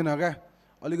सुनेन क्या.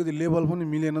 अलिकति लेभल पनि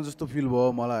मिलेन जस्तो फिल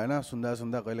भयो मलाई होइन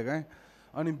सुन्दा कहिलेकाहीँ.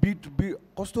 अनि बिट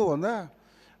कस्तो भन्दा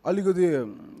अलिकति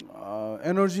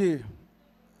एनर्जी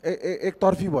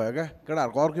एकतर्फी भयो क्या.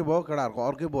 केटाहरूको अर्कै भयो, केटाहरूको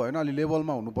अर्कै भयो होइन. अलि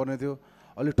लेभलमा हुनुपर्ने थियो,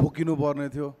 अलि ठोकिनु पर्ने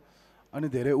थियो.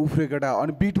 अनि धेरै उफ्रे केटा.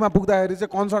 अनि बिटमा पुग्दाखेरि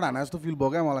चाहिँ कन्सर्ट हाने जस्तो फिल भयो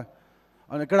क्या मलाई.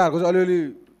 अनि केटाहरूको चाहिँ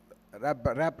अलिअलि ऱ्याप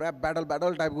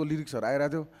ब्याटल टाइपको लिरिक्सहरू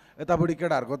आइरहेको थियो. यतापट्टि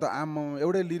केटाहरूको त आम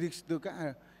एउटै लिरिक्स त्यो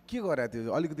कहाँ के गरेको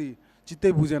थियो अलिकति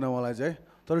चित्तै बुझेन मलाई चाहिँ.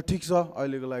 तर ठिक छ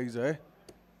अहिलेको लागि चाहिँ है.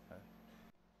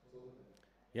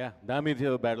 या दामी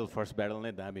थियो ब्याटल. फर्स्ट ब्याटल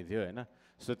नै दामी थियो होइन.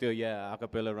 सो त्यो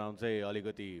आकापेला राउन्ड चाहिँ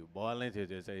अलिकति बल नै थियो.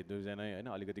 त्यो चाहिँ दुईजना होइन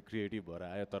अलिकति क्रिएटिभ भएर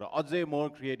आयो. तर अझै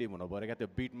मोर क्रिएटिभ हुनु पऱ्यो क्या. त्यो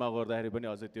बिटमा गर्दाखेरि पनि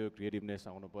अझै त्यो क्रिएटिभनेस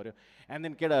आउनु पऱ्यो. एन्ड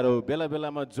देन केटाहरू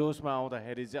बेलामा जोसमा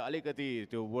आउँदाखेरि चाहिँ अलिकति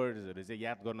त्यो वर्ड्सहरू चाहिँ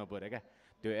याद गर्नु पऱ्यो क्या.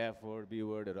 त्यो एफ वर्ड बी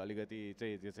वर्डहरू अलिकति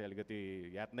चाहिँ त्यो चाहिँ अलिकति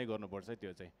याद नै गर्नुपर्छ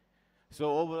त्यो चाहिँ. So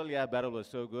overall battle was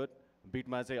so good.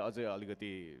 बिटमा चाहिँ अझै अलिकति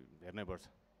हेर्नै पर्छ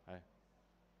है.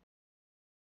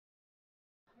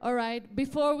 All right,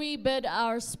 before we bid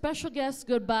our special guests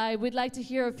goodbye, we'd like to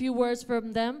hear a few words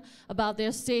from them about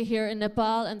their stay here in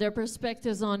Nepal and their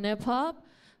perspectives on Nepal.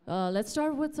 Let's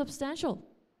start with Substantial.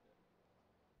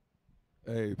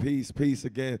 Hey, peace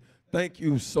again. Thank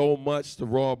you so much to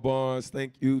RawBarz.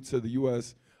 Thank you to the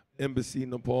U.S. Embassy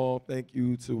Nepal. Thank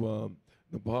you to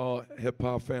Nepal Hip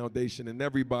Hop Foundation and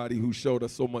everybody who showed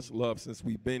us so much love since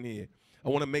we've been here. I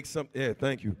want to make something,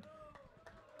 thank you.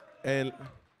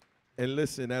 And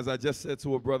listen, as I just said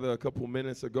to a brother a couple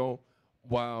minutes ago,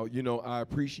 while, you know, I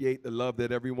appreciate the love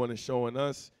that everyone is showing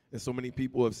us, and so many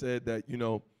people have said that, you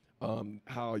know,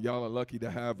 how y'all are lucky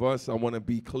to have us, I want to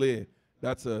be clear.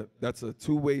 That's a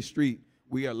two-way street.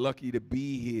 We are lucky to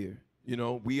be here. You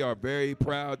know, we are very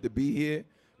proud to be here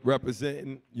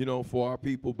representing, you know, for our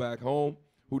people back home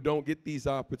who don't get these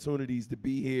opportunities to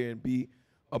be here and be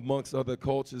amongst other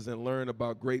cultures and learn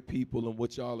about great people and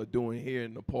what y'all are doing here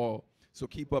in Nepal. So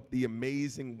keep up the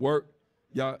amazing work.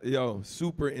 Y'all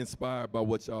super inspired by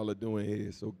what y'all are doing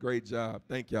here. So great job.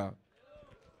 Thank y'all.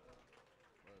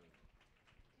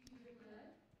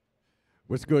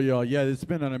 What's good, y'all? Yeah, it's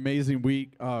been an amazing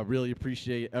week. Really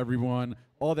appreciate everyone.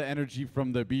 All the energy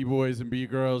from the B-boys and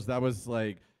B-girls, that was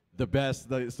like the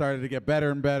best. It started to get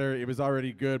better and better. It was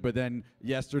already good, but then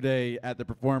yesterday at the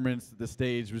performance, the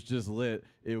stage was just lit.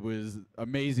 It was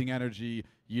amazing energy,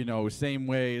 you know, same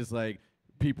way as like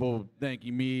people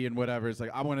thanking me and whatever. It's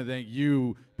like, I want to thank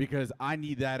you because I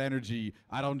need that energy.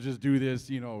 I don't just do this,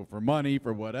 you know, for money,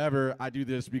 for whatever. I do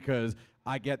this because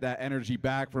I get that energy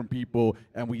back from people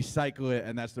and we cycle it,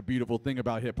 and that's the beautiful thing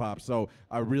about hip hop. So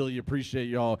I really appreciate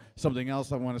y'all. Something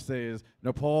else I want to say is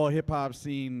Nepal hip hop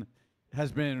scene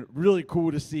has been really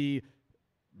cool to see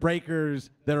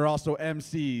breakers that are also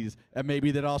MCs and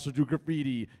maybe that also do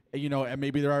graffiti, you know, and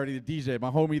maybe they're already the DJ. My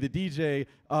homie, the DJ,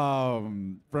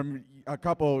 from a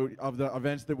couple of the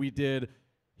events that we did,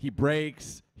 he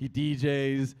breaks, he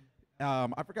DJs.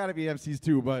 I forgot if he MCs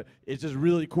too, but it's just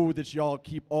really cool that y'all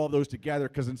keep all those together,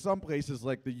 because in some places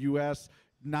like the US,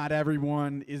 not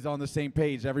everyone is on the same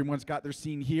page. Everyone's got their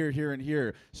scene here, here, and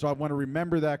here. So I want to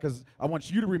remember that, because I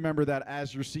want you to remember that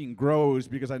as your scene grows,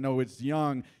 because I know it's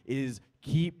young, is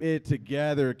keep it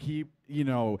together, keep, you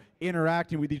know,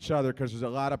 interacting with each other, because there's a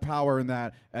lot of power in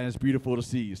that, and it's beautiful to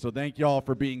see. So thank y'all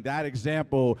for being that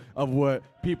example of what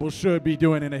people should be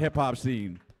doing in a hip-hop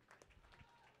scene.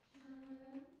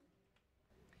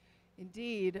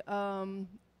 Indeed. I'm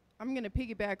going to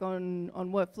piggyback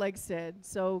on what Flex said.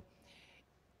 So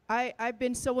I've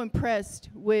been so impressed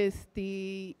with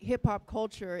the hip-hop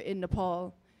culture in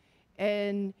Nepal.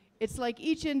 And it's like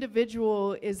each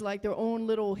individual is like their own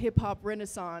little hip-hop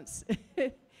renaissance.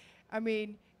 I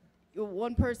mean,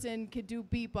 one person could do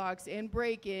beatbox and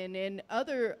break-in and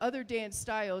other dance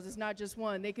styles. It's not just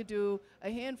one. They could do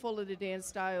a handful of the dance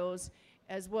styles,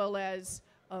 as well as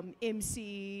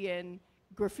MC and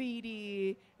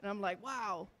graffiti, and I'm like,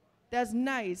 wow, that's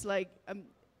nice. Like,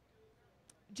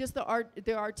 just the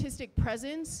artistic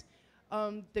presence,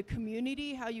 the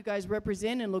community, how you guys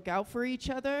represent and look out for each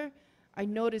other. I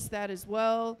noticed that as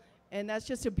well, and that's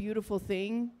just a beautiful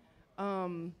thing.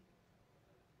 I'll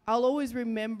always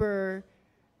remember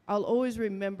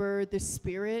the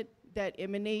spirit that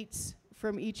emanates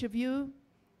from each of you.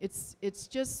 It's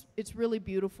really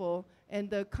beautiful, and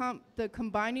the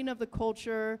combining of the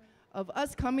culture of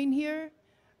us coming here,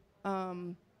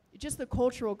 just the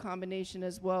cultural combination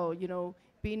as well, you know,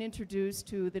 being introduced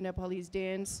to the Nepalese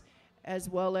dance as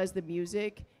well as the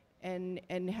music, and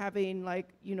having,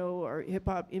 like, you know, our hip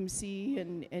hop MC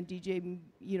and DJ,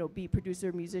 you know, beat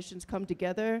producer, musicians come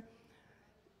together.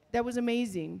 That was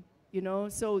amazing, you know.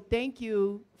 So thank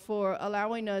you for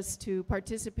allowing us to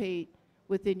participate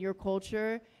within your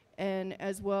culture, and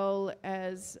as well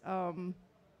as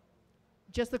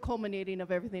just the culminating of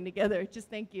everything together. Just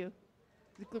thank you.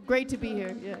 Great to be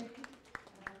here. Yeah.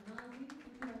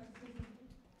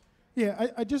 Yeah,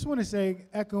 I just want to say,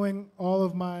 echoing all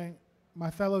of my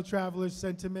fellow travelers'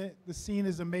 sentiment, the scene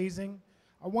is amazing.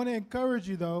 I want to encourage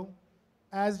you, though,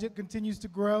 as it continues to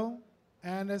grow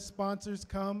and as sponsors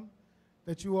come,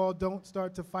 that you all don't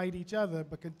start to fight each other,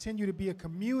 but continue to be a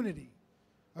community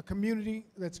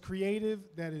that's creative,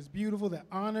 that is beautiful, that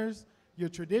honors your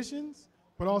traditions,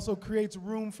 but also creates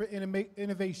room for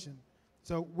innovation.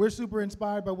 So we're super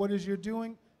inspired by what it is you're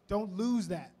doing. Don't lose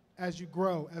that as you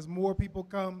grow, as more people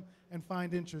come and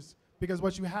find interest, because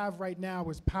what you have right now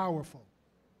is powerful,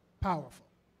 powerful.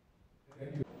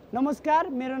 नमस्कार,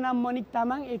 मेरो नाम मनिक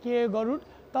Tamang A K गरुड।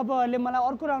 तपाईहरुले मलाई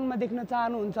अर्को राउन्डमा देख्न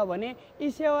चाहनुहुन्छ भने ई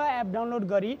सेवा एप डाउनलोड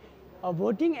गरी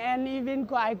भोटिङ एन्ड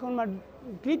इभेन्टको आइकनमा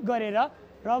क्लिक गरेर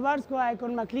RawBarz को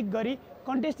आइकनमा क्लिक गरी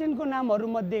कन्टेस्टेन्टको नामहरु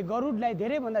मध्ये गरुडलाई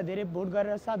धेरै भन्दा धेरै भोट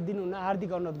गरेर साथ दिनुहुन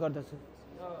हार्दिक अनुरोध गर्दछु।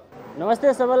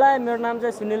 नमस्ते सबैलाई, मेरो नाम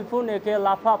चाहिँ सुनिल फुन एके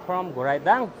लाफा फ्रम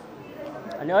घोराइदाङ।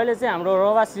 अनि अहिले चाहिँ हाम्रो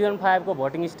RawBarz सिजन 5 को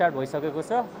भोटिङ स्टार्ट भइसकेको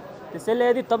छ। त्यसैले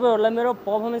यदि तपाईहरुलाई मेरो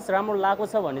परफर्मेन्स राम्रो लागेको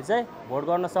छ भने चाहिँ भोट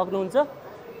गर्न सक्नुहुन्छ।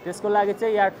 त्यसको लागि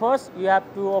चाहिँ at first you have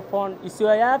to open issue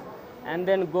app and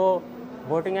then go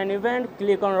voting and event,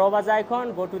 click on RawBarz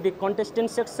icon, go to the contestant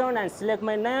section and select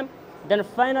my name, then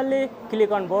finally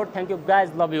click on vote. Thank you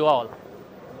guys, love you all.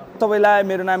 तपाईलाई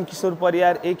मेरो नाम किशोर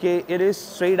Pariyar A K इटिश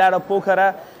straight out of Pokhara.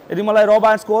 यदि मलाई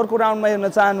RawBarz को अर्को राउन्डमा हेर्न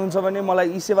चाहनुहुन्छ भने मलाई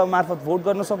ई सेवा मार्फत भोट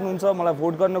गर्न सक्नुहुन्छ। मलाई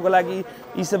भोट गर्नको लागि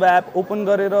ई सेवा एप ओपन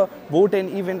गरेर भोट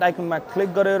एन्ड इभेन्ट आइकनमा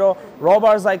क्लिक गरेर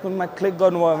RawBarz आइकनमा क्लिक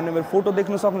गर्नुभयो भने मेरो फोटो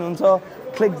देख्न सक्नुहुन्छ।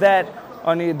 क्लिक दैट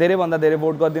अनि धेरै भन्दा धेरै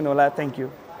भोट गरिदिनु होला। Thank you.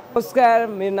 नमस्कार,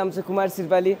 मेरो नाम चाहिँ Kumar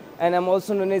सिरपाली and I'm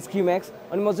also known as Qmax।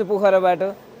 अनि म चाहिँ पोखराबाट।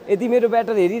 यदि मेरो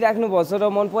ब्याटर हेरिराख्नु भएको छ र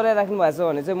मन पराइराख्नु भएको छ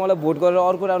भने चाहिँ मलाई भोट गरेर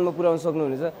अर्को राउन्डमा पुर्याउन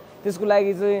सक्नुहुनेछ। त्यसको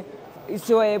लागि चाहिँ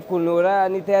इसेवा एप खोल्नु होला,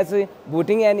 अनि त्यहाँ चाहिँ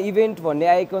भोटिङ एन्ड इभेन्ट भन्ने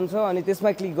आइकन छ, अनि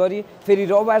त्यसमा क्लिक गरी फेरि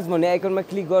RawBarz भन्ने आइकनमा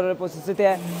क्लिक गरेपछि चाहिँ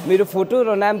त्यहाँ मेरो फोटो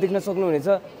र नाम देख्न सक्नुहुनेछ।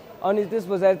 अनि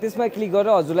त्यसपछि त्यसमा क्लिक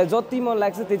गरेर हजुरलाई जति मन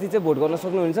लाग्छ त्यति चाहिँ भोट गर्न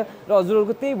सक्नुहुन्छ र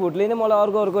हजुरहरूको त्यही भोटले नै मलाई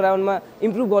अर्को राउन्डमा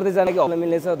इम्प्रुभ गर्दै जान कि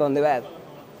मिल्नेछ धन्यवाद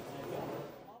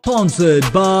Sponsored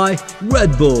by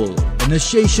Red Bull in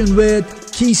association with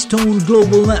Keystone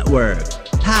Global Network.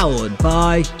 Powered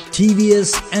by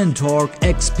TVS Ntorq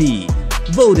XP.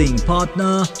 Voting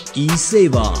partner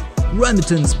eSeva.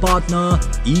 Remittance partner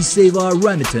eSeva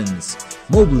Remittance.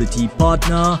 Mobility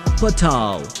partner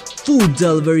Patao. Food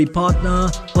delivery partner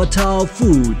Patao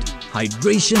Food.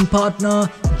 Hydration partner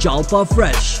Jalpa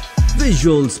Fresh.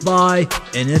 Visuals by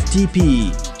NFTP.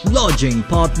 Lodging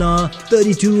partner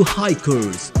 32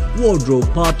 Hikers. Wardrobe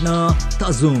partner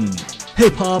Tazung.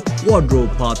 Hip Hop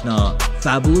wardrobe partner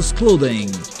Fabulous Clothing.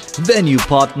 Venue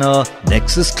partner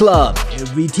Nexus Club.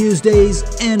 Every Tuesdays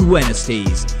and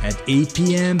Wednesdays at 8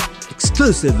 p.m.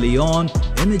 exclusively on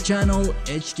Image Channel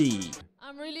HD.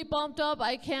 I'm really pumped up.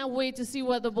 I can't wait to see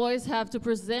what the boys have to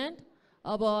present.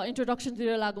 Introduction to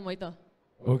the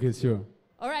Okay, sure.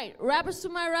 All right, rappers to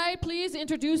my right, please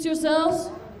introduce yourselves.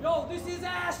 Yo, this is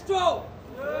Astro.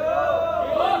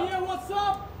 Yeah, what's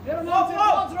up?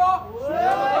 Vazra.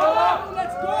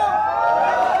 Let's go.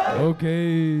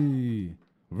 Okay.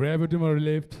 Rapper to my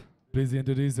left, please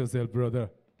introduce yourself, brother.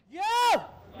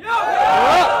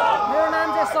 मेरो नाम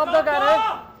चाहिँ शब्दकार है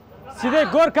सिधै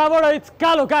गोर्खाबाट it's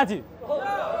कालो Kaji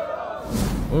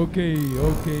Okay.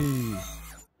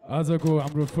 आजको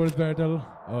हाम्रो first battle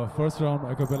first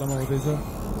राउन्डएको बेलामा हुँदैछ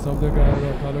शब्दकार र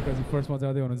कालो काजी फर्स्टमा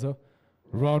जाँदै हुनुहुन्छ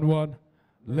round 1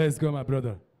 let's go my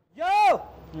brother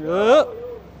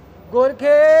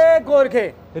गोर्खे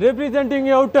रिप्रेजेन्टिङ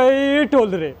एउटै टोल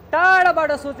रे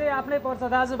टाढाबाट सोचे आफ्नै पर्छ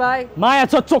दाजुभाइ माया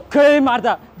छ चोखै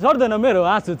मार्दा झर्दैन मेरो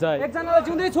आँसु चाहिँ एकजनालाई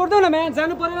जिउँदै छोड्दैन म्यान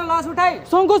जानु परेन लास उठाइ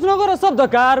सङ्कोच नगर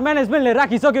शब्दकार म्यानेजमेन्टले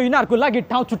राखिसक्यो यिनीहरूको लागि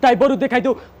ठाउँ छुट्टाइ बरु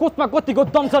देखाइदेऊ कोचमा कतिको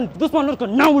दम छन् दुश्मनहरूको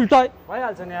नाउँ उल्टाइ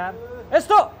भइहाल्छ नि यार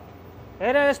यस्तो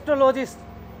हेर एस्ट्रोलोजिस्ट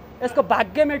यसको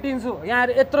भाग्य मेटिन्छु यहाँ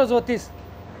यत्रो ज्योतिष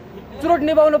चुरोट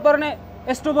निभाउनु पर्ने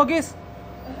एस्ट्रो बोकिस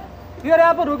यो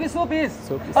ऱ्यापर हो कि सोपिस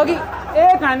अघि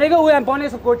एक हानेको ऊ यहाँ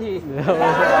बनेछ कोठी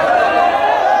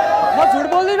म झुट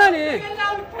बोल्दिनँ नि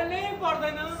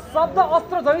शब्द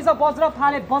अस्त्र झैछ वज्र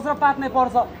फाले वज्र पात्नै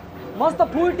पर्छ मस्त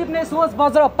फुल टिप्ने सोच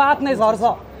वज्र पात्नै झर्छ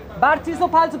बार चिसो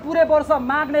फाल्छु पुरै वर्ष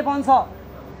माग्नै बन्छ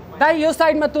दाइ यो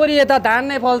साइडमा तोरिए त धान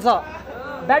नै फल्छ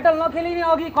ब्याटल नखेलिने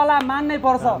अघि कला मान्नै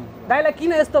पर्छ दाइलाई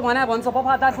किन यस्तो भन्या भन्छ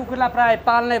वफादार कुकुरलाई प्राय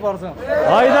पाल्नै पर्छ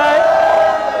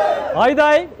है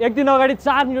दाइ एक दिन अगाडि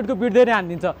 4 मिनटको बिट दिएर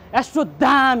हानिदिन्छ एस्ट्रो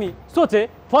दामी सोचे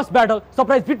फर्स्ट ब्याटल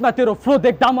सरप्राइज बिटमा तेरो फ्लो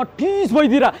देख्दा म ठिस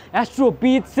भइदिएर एस्ट्रो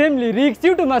बिट सेम लिरिक्स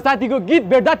युट्युबमा साथीको गीत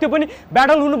भेट्दा त्यो पनि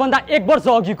ब्याटल हुनुभन्दा 1 वर्ष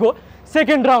अघिको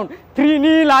सेकेन्ड राउन्ड 3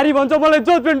 निल हारी भन्छ मलाई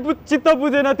जजमेन्ट चित्त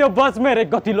बुझेन त्यो बस मेरो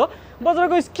गतिलो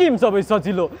बज्रको स्किम सबै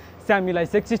सजिलो स्यामीलाई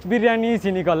सेक्सिस्ट बिरयानी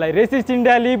सिनिकललाई रेसिस्ट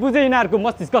इन्डियाली बुझे यिनीहरूको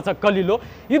मस्तिष्क छ कलिलो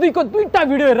यो दुईको दुईटा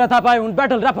भिडियो हेरेर थाहा पाए हुन्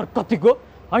ब्याटल ऱ्यापर कतिको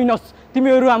हैनस्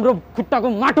तिमीहरू हाम्रो खुट्टाको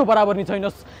माटो बराबर नि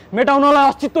छैनस् मेटाउनलाई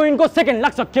अस्तित्व इनको सेकेन्ड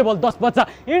लाग्छ केवल 10 बच्चा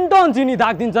इन्टर्न चिनी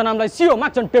धाक दिन्छन् हामीलाई सियो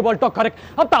माग्छन् टेबल टक करेक्ट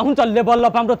हप्ता हुन्छ लेभल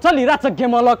अप हाम्रो चलिरहेछ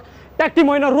गेम अलग ट्याक्टिम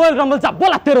होइन रोयल रम्बल जा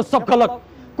बोला तेरो सब कलक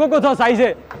को छ साइजे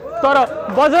तर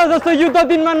वज्र जस्तो युद्ध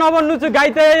दिनमा नबन्नु छु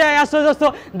गाइते या यासो जस्तो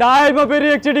दाइमा फेरि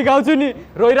एकचोटि गाउँछु नि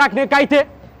रोइराख्ने काइथे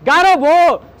गाह्रो भयो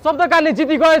शब्दकारले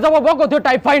जिति गए जब भएको थियो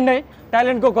टाइप फाइन नै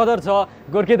ट्यालेन्टको कदर छ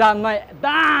गोर्खे दाममा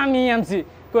दामी एमसी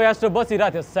को एस्ट्रो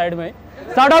बसिरहेको थियो साइडमै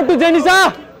साउट आउट टु जेनिस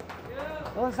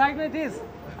साइडमै थिइस्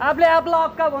आफूले आफूलाई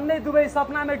अक्का भन्दै दुवै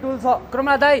सपनामै टुल्छ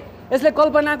क्रोम्ला दाइ यसले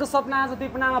कल्पनाको सपना आज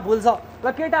दिपनामा भुल्छ र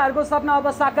केटाहरूको सपना अब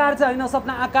साकार चाहिँ होइन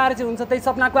सपना आकार चाहिँ हुन्छ त्यही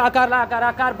सपनाको आकारलाई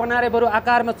आकार बनाएर बरु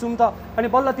आकारमा चुम्त अनि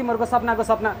बल्ल तिमीहरूको सपनाको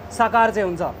सपना साकार चाहिँ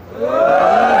हुन्छ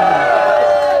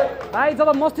भाइ जब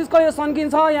मस्तिष्क यो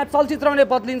सन्किन्छ यहाँ चलचित्रले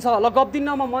बदलिन्छ ल गप्दिन्न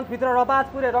म मञ्चभित्र रबाज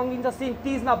पुरै रङ्गिन्छ सिन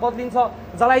तिजमा बदलिन्छ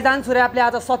जलाइ जान्छु ऱ्यापले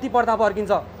आज सती पर्दा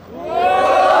फर्किन्छ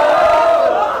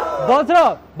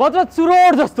वज्र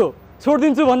चुरोड जस्तो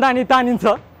छोडिदिन्छु भन्दा नि तानिन्छ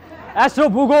एस्ट्रो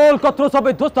भूगोल कत्रो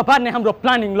सबै ध्वस्त पार्ने हाम्रो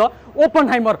प्लानिङ ल ओपन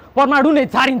हाइमर परमाणु नै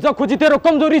झारिन्छ खोजी तेरो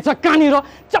कमजोरी छ कहाँनिर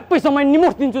चप्पै समय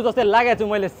निमोस दिन्छु जस्तै लागेको छु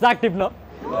मैले साग टिप्न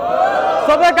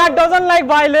सबैका डजन लाइक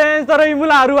भाइलेन्स तर यी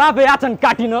मुलाहरू आफै आछन्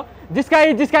काटिन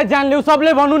जिस्काई जान ल्याउ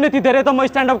सबले भन्नु नि ती धेरै त म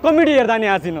स्ट्यान्डअप कमेडी हेर्दा नि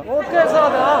हाँसिन ओके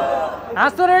सब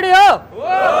हाँस्दो रेडी हो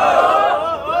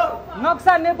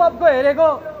नक्सा नेपको हेरेको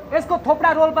यसको थोपडा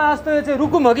रोल्पा जस्तो यो चाहिँ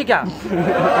रुकुम हो कि क्या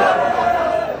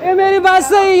ए मेरी बात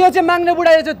चाहिँ यो चाहिँ माग्ने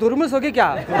बुढा यो चाहिँ धुर्मुस हो कि क्या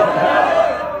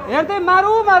हेर्दै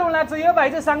मारु लाग्छ यो भाइ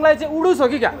चाहिँ साङलाई चाहिँ उडुस हो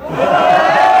कि क्या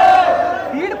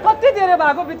भिड कति धेरै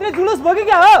भएको भित्रै जुलुस भयो कि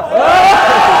क्या हो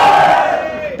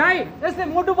दाइ यसले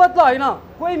मोटु बत्लो होइन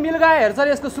कोही मिलगाए हेर्छ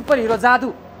यसको सुपर हिरो जादु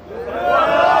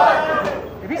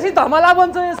ऋषि धमला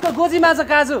बन्छ यसको गोजी माछा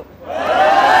काजु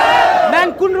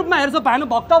ब्याङ्क कुन रूपमा हेर्छौ भानु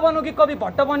भक्त बनौ कि कवि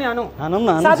भट्ट पनि हानौ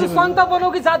साधु सन्त बनौ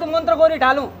कि जादु मन्त्र गरी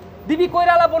ढालौ दिदी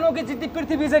कोइराला बनौ कि जित्ती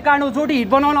पृथ्वी चाहिँ काँडौ जोडी हिट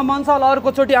बनाउन मन छ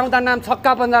अर्को चोटि आउँदा नाम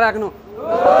छक्का पन्जा राख्नु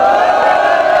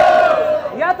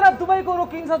यात्रा दुबईको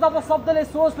रोकिन्छ जब शब्दले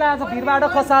सोच ल्याएछ भिरबाट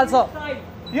खसाल्छ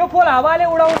यो फोल हावाले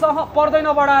उडाउँछ पर्दैन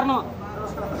बढार्न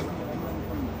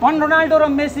भन रोनाल्डो र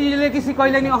मेसीले किसी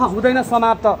कहिले नि हुँदैन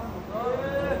समाप्त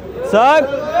sir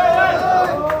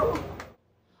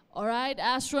All right,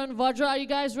 Astro and Vazra, are you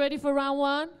guys ready for round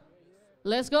 1?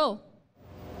 Let's go.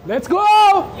 Let's go!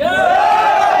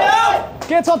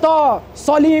 के छ त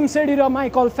सलिम सेडी र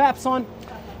माइकल फ्याप्सन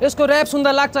यसको र्याप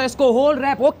सुन्दा लाग्छ यसको होल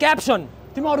र्याप हो क्याप्सन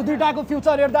तिमीहरू दुईटाको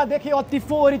फ्युचर हेर्दादेखि अति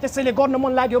फोहोरी त्यसैले गर्न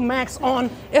मन लाग्यो म्याक्स अन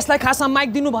यसलाई खासमा माइक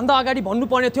दिनुभन्दा अगाडि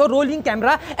भन्नुपर्ने थियो rolling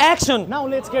camera action now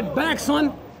let's get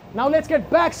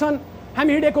back सन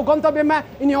हामी हिँडेको गन्तव्यमा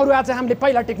यिनीहरू आज हामीले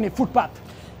पहिला टेक्ने फुटपाथ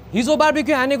हिजो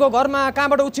बार्बिक्यू हानेको घरमा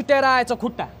कहाँबाट उछिट्याएर आएछ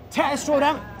खुट्टा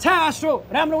छ्यास्ट्रो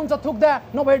राम्रो हुन्छ थुक्दा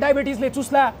नभए डायबिटिजले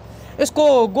चुस्ला यसको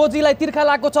गोजीलाई तिर्खा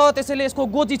लागेको छ त्यसैले यसको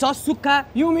गोजी छ सुक्खा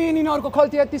यु मिन यिनीहरूको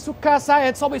खल्ती यति सुक्खा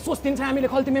सायद सबै सोच्दिन्छ हामीले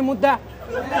खल्तीमै मुद्दा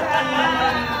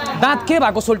दाँत के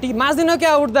भएको सोल्टी माझ्दैन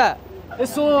क्या उठ्दा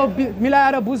यसो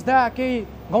मिलाएर बुझ्दा केही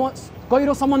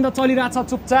गहिरो सम्बन्ध चलिरहेछ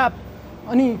चुपचाप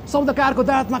अनि शब्दकारको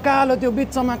दाँतमा कालो त्यो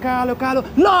बिचमा कालो कालो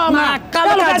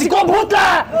कालोकाजीको भूतला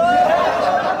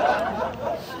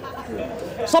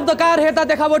शब्दकार हेर्दा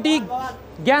देखावटी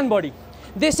ज्ञान बढी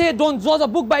They say don't judge a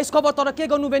book by its cover. तर के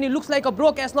गर्नु when he looks like a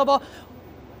broke ass lover.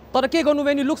 तर के गर्नु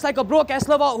when he looks like a broke ass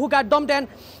lover who got dumped and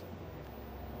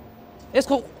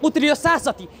यसको उत्रियो सास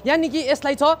जति यानी कि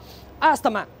यसलाई छ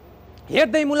आस्थमा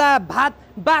हेर्दै मुला भात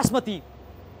बासमती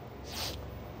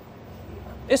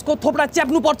यसको थोपडा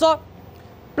च्याप्नु पर्छ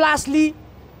प्लास्ली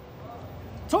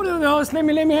छोड्नुहोस् let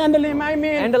me handle him I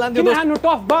mean किन हान्नु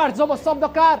टफ बार जब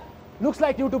शब्दकार looks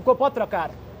like YouTube को पत्रकार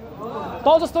त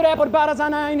जस्तो ऱ्यापर 12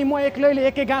 जना आइनी म एक्लैले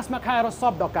एकै गाँसमा खाएर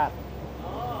शब्दकार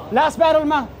लास्ट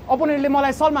ब्यारलमा अपोनेन्टले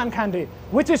मलाई सलमान खान रे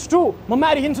which is true म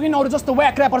मारिहिन्छु यिनीहरू जस्तो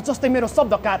व्याक ऱ्यापर जस्तै मेरो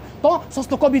शब्दकार त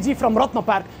सस्तो कविजी फ्रम रत्न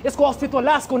पार्क यसको अस्तित्व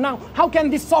लासको नाउँ how can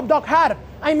this शब्दकार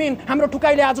I mean हाम्रो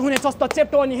ठुकाइले आज हुने जस्तो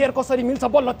चेप्टो अनि हेर कसरी मिल्छ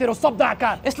बल्ल तेरो शब्द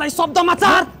आकार यसलाई शब्दमा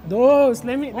चार दोस्त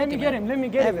let me get him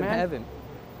man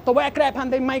त व्याक ऱ्याप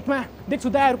हान्दै माइकमा देख्छु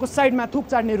दाइहरूको साइडमा थुक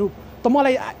चाड्ने रूप त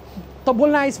मलाई त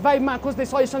बोल्न आइस भाइबमा खोज्दै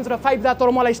सजेसन्स र 5 दा तर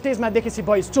मलाई स्टेजमा देखेपछि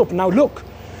भइस चुप नाउ लुक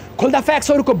खोल्दा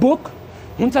फ्याक्ट्सहरूको बुक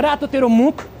हुन्छ रातो तेरो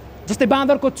मुख जस्तै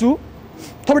बाँदरको चु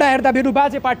थोपडा हेर्दा भेडु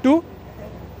बाजे पार्ट 2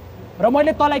 र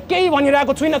मैले तँलाई केही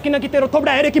भनिरहेको छुइनँ किनकि तेरो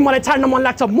थोपडा हेरे कि मलाई छाड्न मन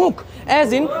लाग्छ मुख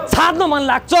एज इन छाड्न मन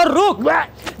लाग्छ रुख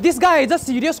this guy is a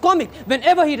serious comic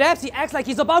whenever he raps he acts like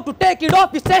he's about to take it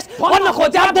off his chest भन्न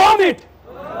खोज्या vomit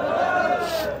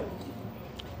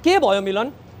के भयो मिलन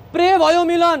प्रे भयो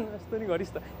मिलन यस्तो नि गरिस्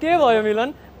त के भयो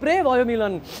मिलन प्रे भयो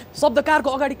मिलन शब्दकारको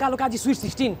अगाडि कालो काजी स्वीट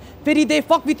 16 फेरि they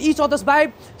fuck with each others vibe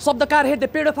शब्दकार head the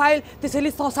paedophile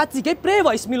त्यसैले साँच्चीकै प्रे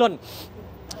भइस मिलन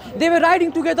they were riding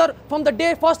together from the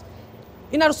day first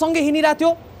यिनीहरू सँगै हिँडिरहेको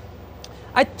थियो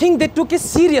I think they took it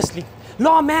seriously ल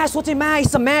म्याच सोचे म्या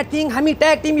इट्स अ म्याड थिङ हामी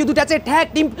ट्याग टिम यो दुइटा चाहिँ tag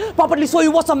team properly so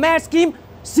you was a mad scheme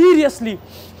seriously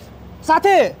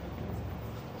साथै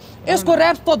यसको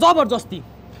ऱ्याप त जबरजस्ती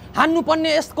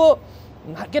हान्नुपर्ने यसको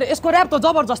के अरे यसको ऱ्याप त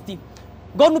जबरजस्ती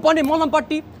गर्नुपर्ने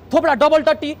मलमपट्टी थोपडा डबल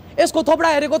टट्टी यसको थोपडा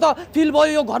हेरेको त फिल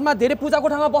भयो यो घरमा धेरै पूजा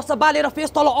कोठामा बस्छ बालेर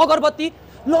फेस तल अगरबत्ती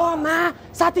ल मा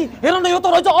साथी हेर न यो त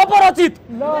रहेछ अपरिचित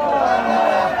ल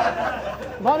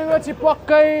भनेपछि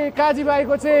पक्कै काजी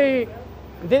भाइको चाहिँ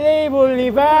धेरै बोल्ने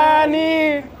बानी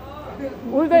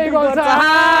उल्टै गर्छ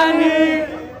हानी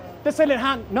त्यसैले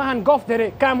नहान गफ धेरै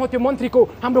काम हो त्यो मन्त्रीको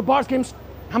हाम्रो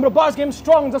बार्ज गेम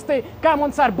स्ट्रङ जस्तै काम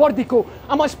अनुसार बर्दीको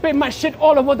आमा स्पे my shit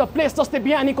all over the place जस्तै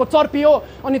बिहानीको चर्पी हो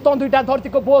अनि त दुईटा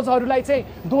धरतीको बोझहरूलाई चाहिँ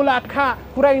दोला खा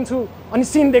पुऱ्याइन्छु अनि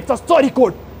सिन देख्छस्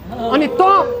चरीकोट अनि त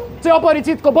चाहिँ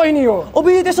अपरिचितको बहिनी हो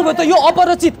ओबी त्यसो भए त यो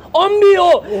अपरिचित अम्बी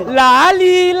हो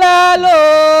लाली लालो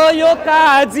यो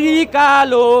काजी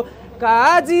कालो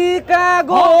काजी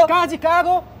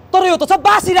कागो तर यो त छ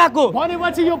बासिरहेको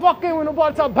भनेपछि यो पक्कै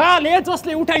हुनुपर्छ भाले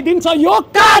जसले उठाइदिन्छ यो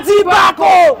काजी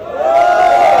बाको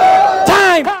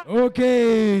टाइम ओके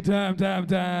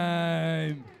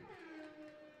टाइम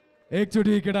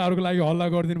एकचोटि केटाहरूको लागि हल्ला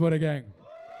गरिदिनु पर्यो ग्याङ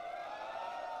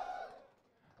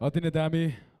अति नै दामी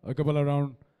कपाल राउन्ड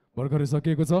भर्खरै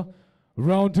सकिएको छ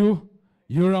राउन्ड 2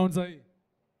 यो राउन्ड चाहिँ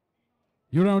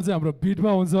हाम्रो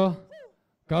बिटमा हुन्छ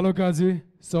कालो Kaji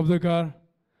शब्दकार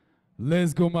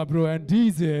Let's go, my bro, and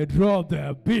DJ, drop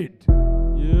that beat.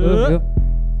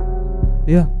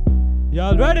 Yeah.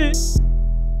 Y'all ready?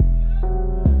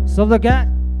 Sabdakar.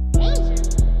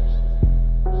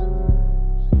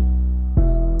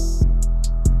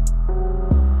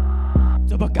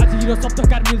 जब काजी र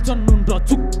शब्दकार मिल्छन् नुन र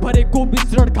चुक भरेको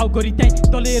मिश्रण खाउ गरी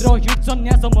त्यहीँ दलेर हिँड्छन्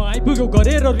यहाँसम्म आइपुग्यो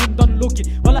गरेर रिन्दन लोकी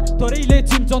होला थोरैले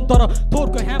चिन्छन् तर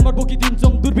थोरको ह्यामर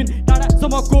बोकिदिन्छन् दुर्बिन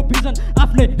टाढासम्मको भिजन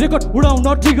आफ्नै रेकर्ड उडाउन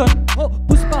ट्रिगर हो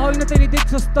पुष्पा होइन तैँले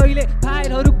देख्छस् तैँले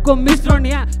फाइलहरूको मिश्रण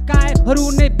यहाँ कायरहरू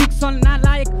नै बिक्छन्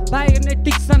नालायक भाइ नै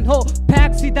टिक्छन् हो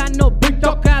फ्याक सिधा नो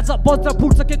बिटक आज बज्र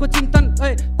फुट्सकेको चिन्तन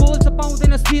गोल छ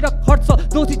पाउँदैन सिरक हट्छ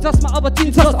दोषी चस्मा अब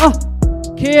चिन्छस्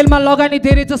खेलमा लगानी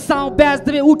धेरै छ साउ ब्याज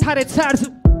देवे उठारे छाड्छु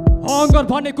हङ्गर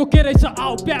भनेको के रहेछ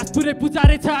आऊ ब्याज पुरै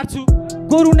पुजारे छाड्छु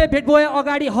गोरु नै भेट भयो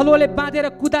अगाडि हलोले बाँधेर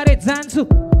कुदारे जान्छु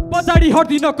पछाडि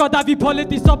हट्दिन कदापि फले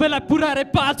ती सबैलाई पुरारे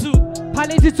पाल्छु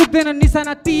फालेजी चुक्दैन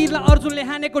निशाना तीरलाई अर्जुनले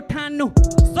हानेको ठान्नु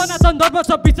सनातन धर्म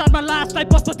छ विचारमा लासलाई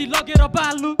पशुपति लगेर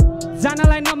बाल्नु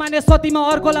जानलाई नमाने सतीमा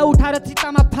अर्कोलाई उठाएर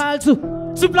चितामा फाल्छु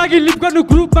चुप लागि लिप गर्नु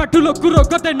ग्रुपमा ठुलो कुरो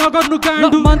कतै नगर्नु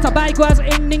काण्डु मन छ बाइकको आज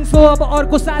एन्डिङ सो अब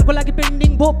अर्को सालको लागि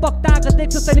पेन्डिङ भो पक्ताको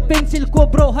देख्छ तैँले पेन्सिलको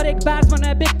ब्रो हरेक बाजमा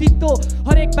नयाँ व्यक्तित्व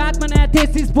हरेक बातमा नयाँ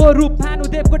थेसिस भो रूप भानु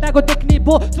देवकोटाको देख्ने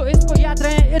भो सो यसको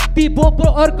यात्रा यति भो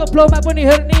अर्को फ्लोमा पनि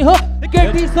हेर्ने हो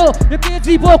केटी सो यो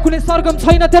केजी भो कुनै सरगम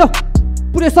छैन तेरो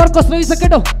पुरै सर्कस रहेछ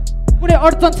केटो कुनै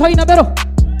अडचन छैन मेरो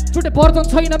छुट्टै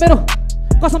पर्चन छैन मेरो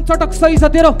कसम चटक सही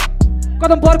छ तेरो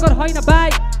कदम बर्कर होइन भाइ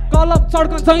कलम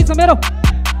चड्कन सही छ मेरो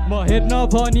म हेर्न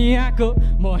भनी आएको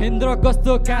महेन्द्र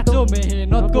कस्तो काँचो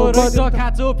मेहनतको रहेछ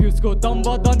खाँचो भ्युजको दम्ब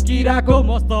दन्किराको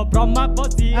मस्त ब्रह्मा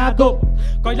बसी आएको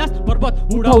कैलाश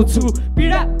पर्वत उठाउँछु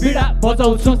पीडा पीडा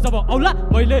बजाउँछु जब औला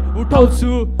मैले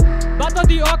उठाउँछु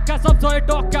बातदी अक्का सब जय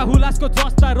टक्का हुलासको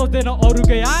जस्ता रोज्दैन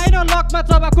अरूकै आएन लकमा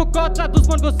चबाको कच्चा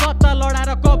दुश्मनको सत्ता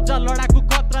लडाएर कब्जा लडाकु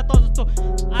खतरा त जस्तो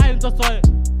आयो त सय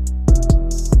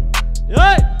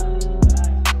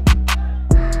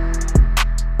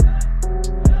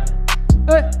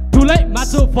ठुलै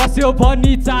माछो फस्यो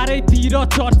भनी चारैतिर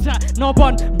चर्चा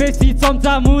नबन बेसी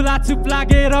चम्चा मुला चुप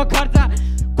लागेर खर्चा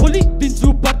खोलिदिन्छु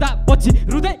पर्दा पछि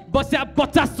रुँदै बस्या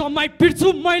बच्चा समय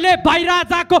पिर्छु मैले भाइ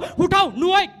राजाको उठाउनु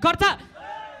है खर्चा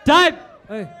टाइम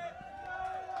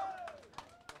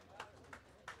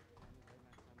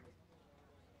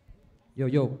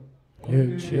यो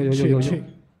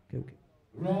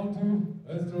Round 2,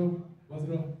 Astro,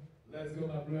 Vazra, let's go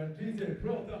my friend, DJ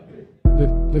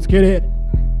Pradhan. Let's get it.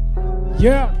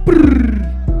 Yeah.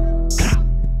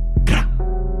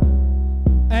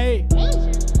 Hey.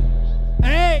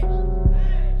 Hey.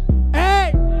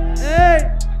 Hey. Hey.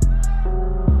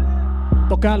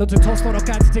 तो कालो चाहिँ ठोस तर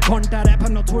काजी चाहिँ घन्टा ऱ्याप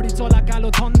नछोडी चला कालो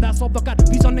धन्दा शब्दकार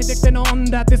भिजन नै देख्दैन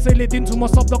अन्धा त्यसैले दिन्छु म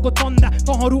शब्दको चन्दा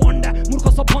तहरू अन्डा मूर्ख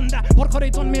सबभन्दा भर्खरै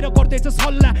जन्मेर गर्दैछ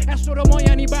सल्लाह एस्ट्रो र म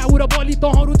यानी बाबु र बलि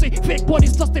तहरू चाहिँ फेक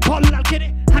पोलिस जस्तै फल्लाल के रे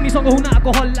हामीसँग हुन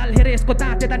आएको हल्लाल हेरे यसको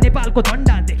दाँत यता नेपालको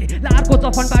झन्डा देखे लारको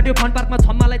चफन बाट्यो फन पार्कमा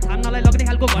छम्मालाई छान्नलाई लाग्ने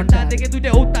खालको घन्टा देखे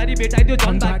दुईटै औतारी भेटाइदियो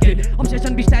झन्डाके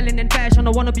अब्सेसन बिस talent and passion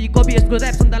want be कवि यसको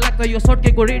ऱ्याप सुन्दा लाग्छ यो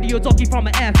सड्केको रेडियो जकी फ्रम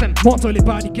एफएम मजाले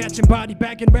बाडी catch and body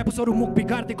back and ऱ्यापर्सहरू मुख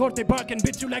बिगार्दै गर्दै bark and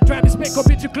beet you like Travis बेको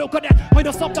बिट यु क्लो कड्या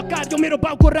होइन शब्दकार यो मेरो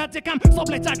बाउको राज्य काम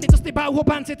सबलाई चाट्ने जस्तै बाउ हो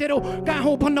पान्छे तेरो कहाँ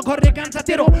हो भन्न घरले कान्छ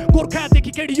तेरो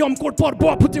गोर्खादेखि केडियम कोट पर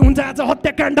बफुचे हुन्छ आज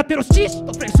हत्याकाण्ड तेरो सिस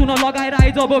त फ्रेस सुन लगाएर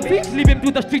आइ जब fix leave him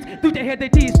to the street दुईटै हेर्दै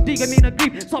टिस डिग मिन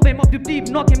ग्रिप सबै म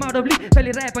deep knock him out of lip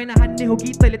तैले ऱ्याप हैन हान्ने हो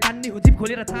गीत तैले तान्ने हो जिप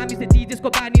खोलेर थामिसे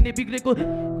चिजको पानी नै बिग्रेको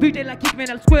दुईटैलाई kick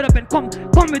मेनल square up and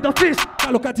come with the fist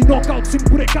कालो काजी नकआउट सिम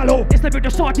पुरै कालो यसले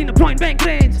better shut in the point bank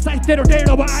range side तेरो डेड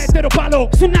अब आए तेरो पालो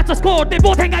सुन्ना छ score they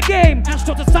both hang a game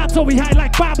astro the साथ so we high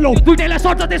like Pablo दुईटैलाई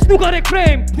short they snooker एक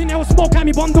फ्रेम दिने हो स्मोक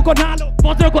हामी बन्दुकको नालो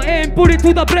वज्रको am put it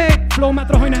to the brake flow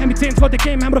मात्र होइन हामी चेन्ज गर्दै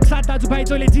गेम हाम्रो साथ दाजुभाइ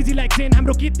जहिले जिजी लाइक चेन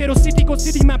हाम्रो गीत तेरो सिटीको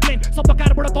सिटीमा प्लेन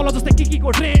शब्दकारबाट तल जस्तै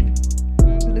किकीको ट्रेन्ड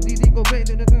दिदीको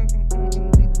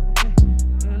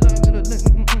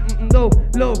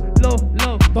लो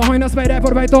त होइनस् भाइ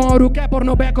ऱ्यापर भाइ त अरू क्यापर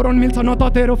न व्याकरण मिल्छ न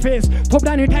त तेरो फेस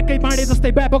थोप्रानी ठ्याक्कै बाँडे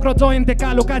जस्तै व्यापक र जयन्ते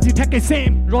कालो काजी ठ्याक्कै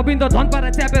सेम रविन्द्र धनपारा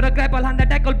च्यापेर ग्रापल हान्दा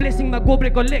ट्याकल ब्लेसिङमा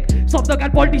गोब्रेको लेग शब्दकार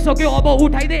पल्टिसक्यो अब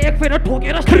उठाइदे एक फेर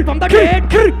ठोकेर from the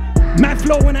dead math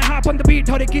flow when I hop on the beat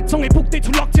हरेक गीतसँगै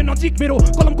पुग्दैछु लक्ष्य नजिक मेरो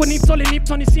कलमको निप्सले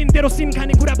निप्छ नि सिन तेरो सिन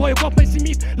खाने कुरा भयो गफमै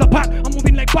सीमित ल भाग I'm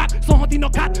moving like बाग सहदिन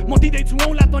खात म दिँदैछु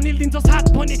औला त निल्दिन्छ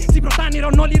साथ भने जिब्रो तानेर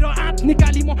नलिएर आँट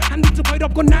निकाली म हान्दिन्छु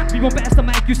भैरवको नाक We won't pass the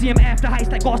mic, you see him after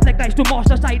heist like ghost like dice to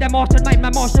master side I mastermind,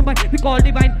 my mastermind, we call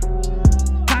divine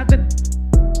happen,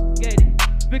 get it,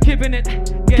 we're keeping it,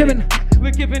 get it,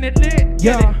 we're keeping it lit,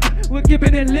 get it, we're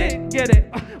keeping it lit, get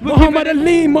it Muhammad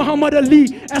Ali,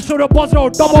 Astro र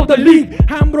Vazra top of the league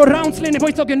हाम्रो राउन्ड्सले नै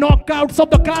भइसक्यो knockout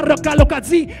शब्दकार र कालो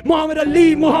Kaji Muhammad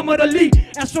Ali,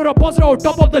 Astro र Vazra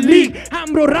top of the league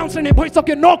हाम्रो राउन्ड्सले नै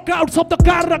भइसक्यो नकआउट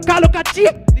शब्दकार र कालो Kaji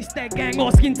This that gang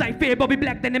or skin tight fair Bobby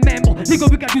black than a mambo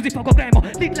Nigga we got music for grammar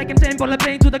Lit like I'm sample, I'm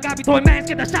playing to the gabby Throwing mans,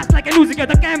 get the shots like I'm losing at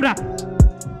the camera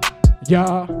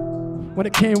Yeah, when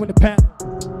it came with the pen.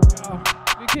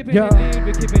 We keeping it lit,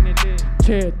 we keeping it lit.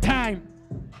 Cheer time.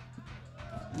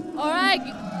 Alright.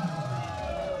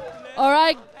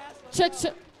 Alright. Check.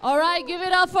 Alright, give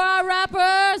it up for our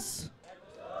rappers.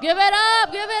 Give it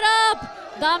up, give it up.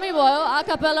 Dami boy,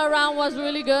 acapella round was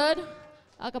really good.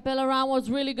 Acapella round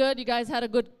was really good. You guys had a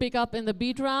good pick up in the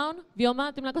beat round.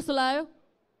 Vyoma, timलाई कस्तो लाग्यो?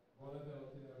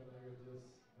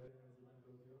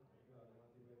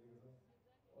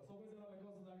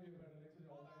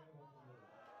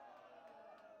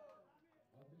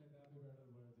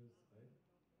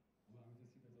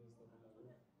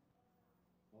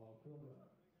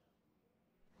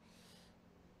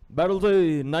 Battle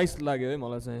चाहिँ nice लाग्यो है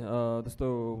मलाई चाहिँ त्यस्तो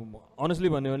honestly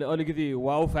भन्यो भने अलिकति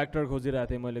वाउ फ्याक्टर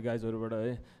खोजिरहेको थिएँ मैले गाइजहरूबाट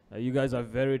है you guys are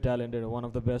very talented one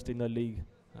of the best in the league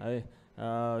है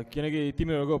किनकि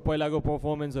तिमीहरूको पहिलाको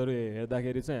पर्फर्मेन्सहरू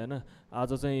हेर्दाखेरि चाहिँ होइन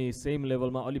आज चाहिँ सेम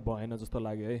लेभलमा अलिक भएन जस्तो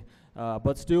लाग्यो है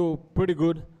बट स्टिल प्रिटी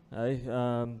गुड है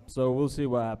so will see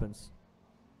what happens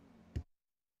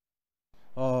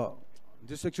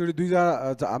just actually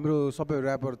दुईजना हाम्रो सबै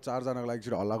ऱ्यापर चारजनाको लागि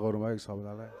एकचोटि हल्ला गरौँ है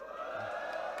सबैजनालाई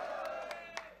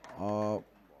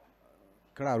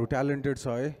केटाहरू ट्यालेन्टेड छ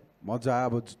है मजा आयो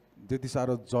अब त्यति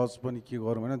साह्रो जज पनि के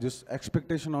गरौँ होइन जस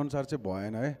एक्सपेक्टेसन अनुसार चाहिँ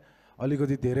भएन है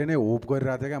अलिकति धेरै नै होप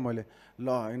गरिरहेको थिएँ क्या मैले ल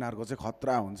यिनीहरूको चाहिँ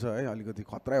खतरा हुन्छ है अलिकति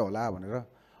खतरै होला भनेर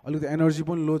अलिकति एनर्जी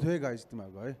पनि लो थियो है गाइस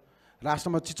तिमीहरूको है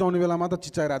लास्टमा चिचाउने बेलामा त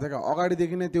चिचाइरहेको थियो क्या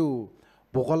अगाडिदेखि नै त्यो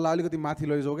भोकललाई अलिकति माथि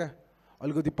लैजाऊ क्या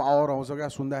अलिकति पावर आउँछ क्या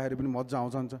सुन्दाखेरि पनि मजा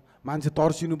आउँछ मान्छे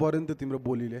तर्सिनु पऱ्यो नि त तिम्रो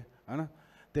बोलीले होइन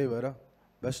त्यही भएर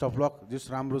बेस्ट अफ लक जस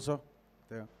राम्रो छ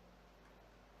त्यही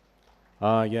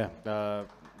या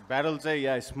ब्याटल चाहिँ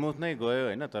या स्मुथ नै गयो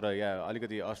होइन तर या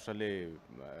अलिकति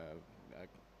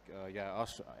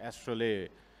एस्ट्रोले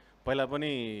पहिला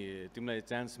पनि तिमीलाई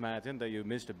चान्स मागेको थियो नि त यो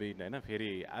मिस्ड बिट होइन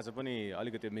फेरि आज पनि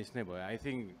अलिकति मिस नै भयो आई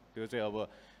थिङ्क त्यो चाहिँ अब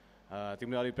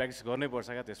तिमीले अलिक प्र्याक्टिस गर्नैपर्छ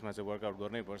क्या त्यसमा चाहिँ वर्कआउट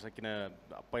गर्नैपर्छ किन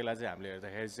पहिला चाहिँ हामीले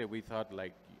हेर्दाखेरि चाहिँ वी थट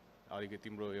लाइक अलिकति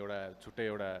तिम्रो एउटा छुट्टै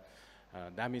एउटा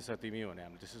दामी छ तिमी भने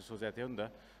हामीले त्यस्तो सोचेको थियौँ नि त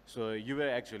so you were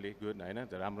actually good होइन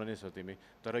राम्रो नै छौ तिमी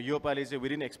तर योपालि चाहिँ वी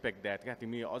डिडन्ट एक्सपेक्ट द्याट क्या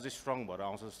तिमी अझै स्ट्रङ भएर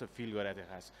आउँछ जस्तो फिल गरेको थियो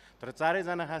खास तर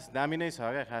चारैजना खास दामी नै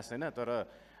छ क्या खास होइन तर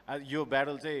यो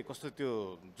ब्याटल चाहिँ कस्तो त्यो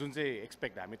जुन चाहिँ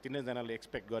एक्सपेक्ट हामी तिनैजनाले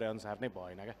एक्सपेक्ट गरे अनुसार नै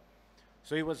भएन क्या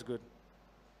so it was good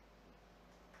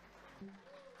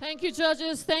Thank you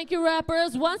judges, thank you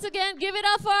rappers. Once again, give it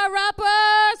up for our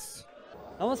rappers.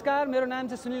 नमस्कार मेरो नाम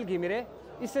चाहिँ सुनिल घिमिरे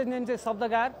स्टेज नेम चाहिँ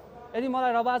शब्दकार यदि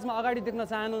मलाई रबाजमा अगाडि देख्न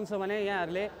चाहनुहुन्छ भने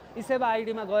यहाँहरूले इसेवा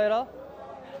आइडीमा गएर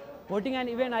भोटिङ एन्ड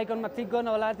इभेन्ट आइकनमा क्लिक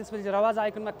गर्नु होला त्यसपछि रबाज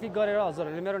आइकनमा क्लिक गरेर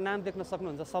हजुरहरूले मेरो नाम देख्न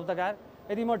सक्नुहुन्छ शब्दकार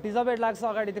यदि म डिजर्भेड लाग्छ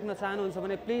अगाडि देख्न चाहनुहुन्छ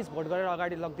भने प्लिज भोट गरेर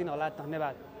अगाडि लगिदिनु होला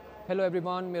धन्यवाद हेलो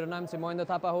एभ्रिवान मेरो नाम चाहिँ महेन्द्र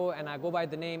थापा हो and I go by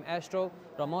the name astro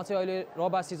र म चाहिँ अहिले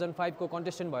रबाज सिजन 5 को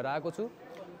कन्टेस्टेन्ट भएर आएको छु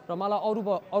र मलाई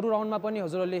अरू राउन्डमा पनि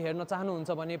हजुरहरूले हेर्न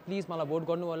चाहनुहुन्छ भने प्लिज मलाई भोट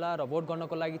गर्नु होला र भोट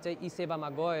गर्नको लागि चाहिँ ई सेवामा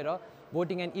गएर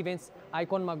भोटिङ एन्ड इभेन्ट्स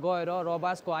आइकनमा गएर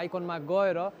रबाजको आइकनमा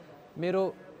गएर मेरो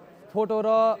फोटो र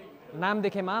नाम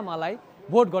देखेमा मलाई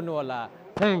भोट गर्नु होला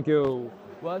थ्याङ्क यू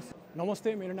बस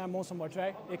नमस्ते मेरो नाम मौसम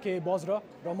भट्टराई एके वज्र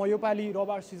र म योपालि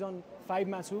रबाज सिजन 5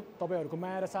 मा छु तपाईहरुको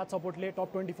माया र साथ सपोर्टले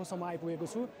टप 24 सम्म आइपुगेको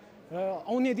छु र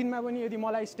आउने दिनमा पनि यदि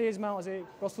मलाई स्टेजमा अझै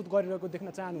प्रस्तुत गरिरहेको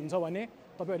देख्न चाहनुहुन्छ भने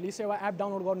तपाईहरुले सेवा एप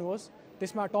डाउनलोड गर्नुहोस्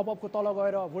त्यसमा टप अपको तल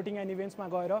गएर भोटिङ एन्ड इभेन्ट्समा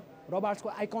गएर रबार्सको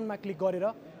आइकनमा क्लिक गरेर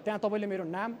त्यहाँ तपाईले मेरो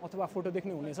नाम अथवा फोटो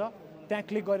देख्नु हुनेछ त्यहाँ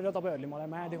क्लिक गरेर तपाईहरुले मलाई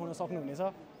माया देखाउन सक्नुहुनेछ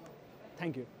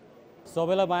थ्यांक यू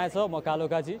सबैलाई माया छ म कालो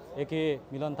काजी एके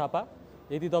मिलन थापा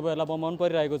यदि तपाईहरुलाई म मन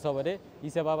परिरहेको छ भने ई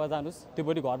सेवामा जानुस् त्यो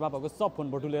पनि घरमा भएको सब फोन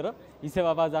बटुलेर ई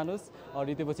सेवामा जानुस्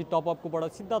अनि त्यसपछि टप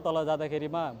अपकोबाट सिधा तल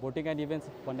जाँदाखेरिमा भोटिङ एन्ड इभेन्ट्स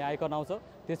भन्ने आइकन आउँछ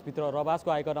त्यसभित्र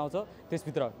रबाजको आइकन आउँछ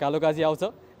त्यसभित्र कालो काजी आउँछ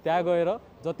त्यहाँ गएर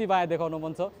जति माया देखाउनु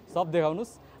मन छ सब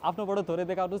देखाउनुस् आफ्नोबाट थोरै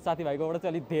देखाउनुस् साथीभाइकोबाट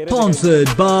चाहिँ अलि धेरै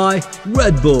Sponsored by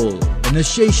Red Bull in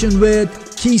association with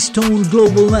Keystone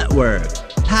Global Network,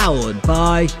 powered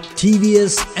by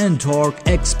TVS Ntorq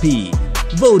XP,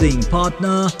 voting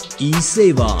partner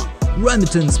eSeva,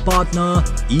 remittance partner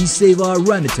eSeva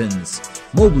Remittance,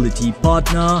 mobility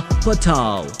partner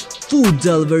Patao, food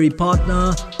delivery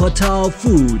partner Patao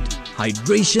Food,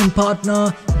 hydration partner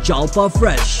Jalpa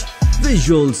Fresh,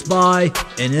 visuals by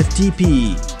NFTP,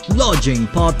 lodging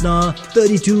partner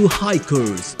 32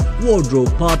 Hikers,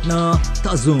 wardrobe partner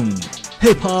Tazung,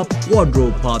 hip-hop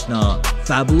wardrobe partner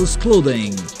Fabulous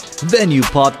Clothing, venue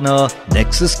partner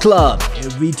Nexus Club,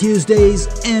 every Tuesdays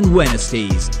and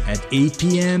Wednesdays at 8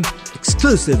 p.m.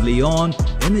 exclusively on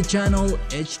Image Channel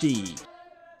HD.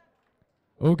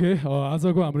 Okay,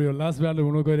 आजको हाम्रो यो last battle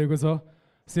हुन गइरहेको छ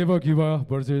सेवक युवा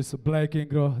versus black king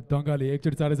र दङ्गाली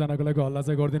एकचोटि चारैजनाको लागि हल्ला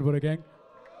चाहिँ गरिदिनु पर्यो gang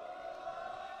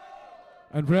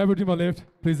And rapper to my left,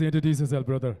 please introduce yourself,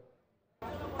 brother.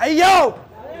 Hey yo!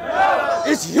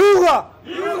 It's Hyuga!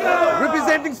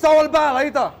 Representing Souljah,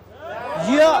 right?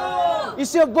 Yeah,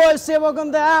 it's your boy Sevak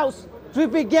in the house.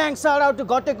 3P gang, shout out to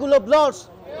Kalo Bloods.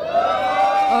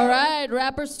 All right,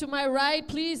 rappers to my right,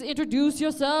 please introduce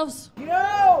yourselves.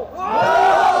 Yo!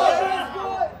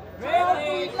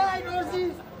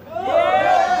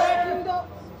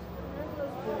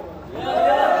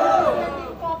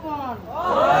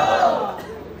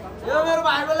 मेरो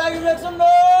भाइको लागि make some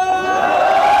noise!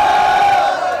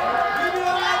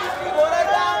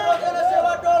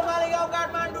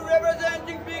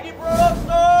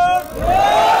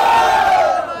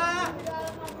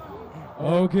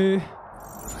 Okay.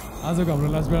 आजको हाम्रो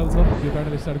last battle छ यो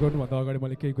battle start गर्नुभन्दा अगाडि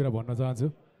मैले केही कुरा भन्न चाहन्छु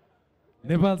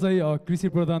नेपाल चाहिँ कृषि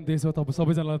प्रधान देश हो तपाईँ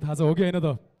सबैजनालाई थाहा छ हो कि होइन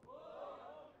त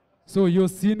सो यो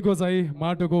सिनको चाहिँ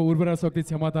माटोको उर्वरा शक्ति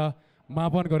क्षमता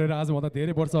मापन गरेर आजभन्दा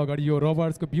धेरै वर्ष अगाडि यो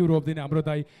RawBarzको बिउ रोप्दिने हाम्रो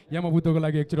दाइ यामा बुद्धको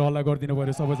लागि एकचोटि हल्ला गरिदिनु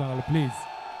पर्यो सबैजनाले please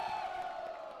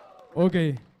okay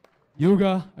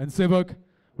Hyuga and Sevak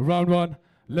round 1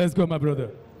 let's go my brother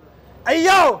Hey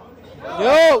yo!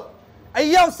 Yo!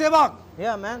 Hey yo Sevak!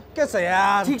 Yeah man. के छ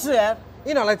यार? ठीक छ यार.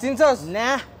 यिनीहरूलाई चिन्छस्?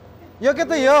 ना. यो के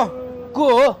त यो? को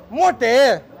हो?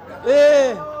 मोटे.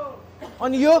 ए.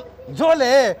 अनि यो?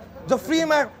 झोले. जो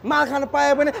फ्रीमा माल खान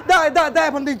पाए भने दाइ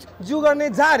भन्दै जु गर्ने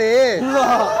जा रे.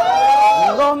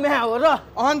 ल म्या हो र.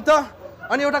 अन्त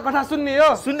अनि एउटा कथा सुन्ने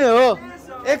हो? सुन्ने हो.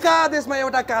 एका देशमा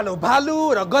एउटा कालो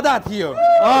भालु र गधा थियो.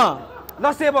 ल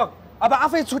सेवक अब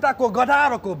आफै छुटाको गधा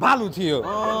र को भालु थियो.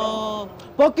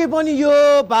 पक्कै पनि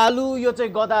यो भालु यो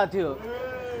चाहिँ गधा थियो.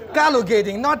 कालो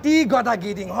गेटिङ नटी गधा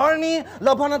गेटिङ हर्नी ल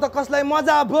भन त कसलाई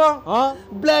मजा भयो?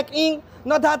 ब्ल्याक इङ्क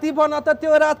नधाती भन त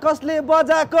त्यो रात कसले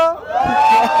बजाको?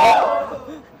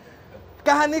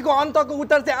 कहानीको अन्तको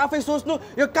उत्तर चाहिँ आफै सोच्नु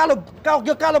यो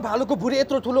कालो भालुको भुँडी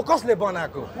यत्रो ठुलो कसले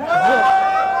बनाएको?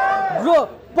 ब्रो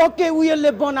पक्कै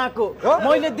उयलले बनाएको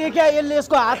मैले देखे यसले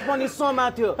यसको हात पनि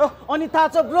समाथ्यो अनि थाहा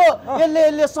छ ब्रो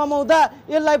यसले समाउँदा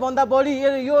यसलाई भन्दा बढी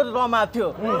यो रमाथ्यो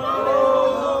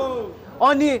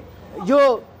अनि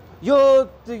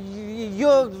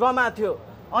यो रमाथ्यो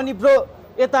अनि ब्रो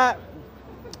यता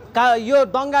यो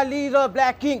दङ्गाली र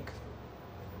ब्ल्याक किङ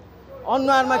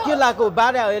अनुहारमा के लाग्यो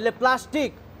बारे यसले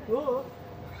प्लास्टिक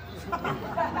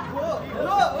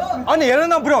अनि हेर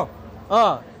न ब्रो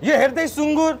यो हेर्दै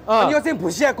सुँगुर अनि यो चाहिँ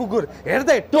भुसिया कुकुर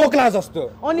हेर्दै टोक्ला जस्तो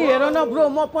अनि हेर न ब्रो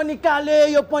म पनि काले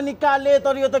यो पनि काले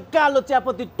तर यो त कालो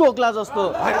चियापत्ती टोक्ला जस्तो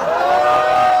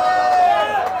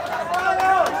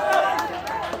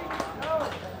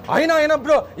होइन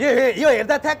ब्रो यो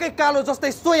हेर्दा ठ्याक्कै कालो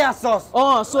जस्तै सोया सस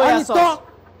सोया सस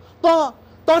त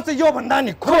चाहिँ यो भन्दा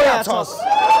नि खोया छस्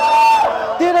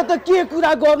तेरो त के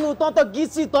कुरा गर्नु त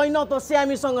गिची तैन त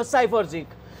स्यामीसँग साइफरजिक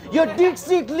यो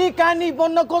डिक्सिकली कानी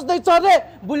बन्न खोज्दैछ रे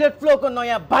बुलेट फ्लोको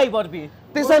नयाँ भाइबरबी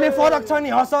त्यसैले फरक छ नि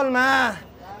हसलमा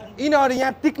यिनीहरू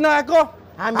यहाँ टिक्न आएको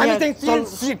हामी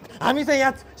चाहिँ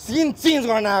यहाँ सिन चेन्ज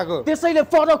गर्न आएको त्यसैले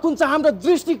फरक हुन्छ हाम्रो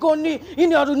दृष्टिकोण नि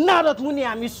यिनीहरू नारद मुनि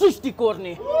हामी सृष्टि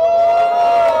कोर्ने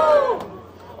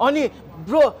अनि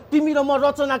ब्रो तिमी र म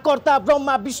रचनाकर्ता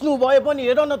ब्रह्मा विष्णु भए पनि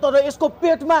हेर न तर यसको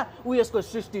पेटमा यसको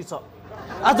सृष्टि छ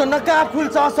आज नकाब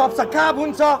खुल्छ सब सकाब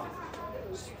हुन्छ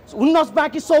हुन्नस्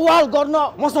बाँकी सवाल गर्न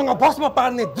मसँग भस्म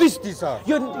पार्ने दृष्टि छ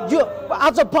यो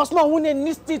आज भस्म हुने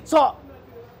निश्चित छ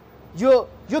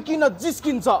यो किन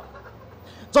जिस्किन्छ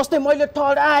जस्तै मैले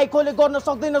थर्ड आएकोले गर्न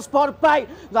सक्दैनस् फर पाइ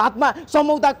हातमा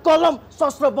समाउँदा कलम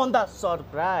शस्त्र बन्दा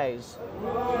सरप्राइज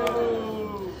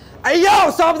अय्यो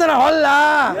सबजना हल्ला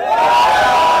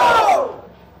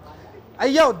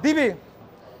अय्यो दिबी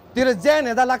तेरो ज्यान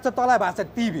हेर्दा लाग्छ तँलाई भएको छ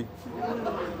टिभी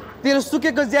तेरो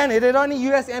सुकेको ज्यान हेरेर नि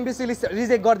युएस एम्बेसीले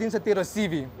रिजेक्ट गरिदिन्छ तेरो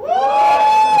सिभी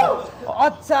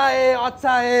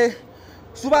अच्छा ए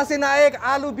सुभाषे नायक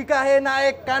आलु बिकाहे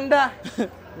नायक काण्डा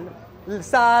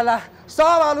साला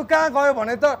सब आलु कहाँ गयो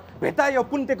भने त भेटायो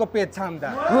पुन्टेको पेट छाम्दा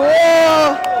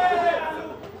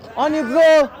अनि ब्रो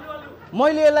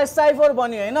मैले यसलाई साइफर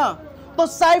भने होइन त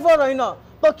साइफर होइन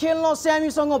त खेल्न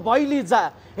स्यामीसँग भैली जा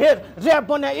हेर ऱ्याप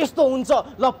बनाए यस्तो हुन्छ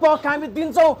ल पक हामी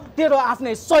दिन्छौ तेरो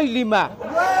आफ्नै शैलीमा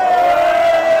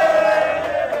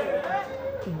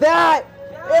दाइ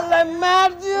यसलाई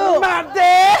मार्दियो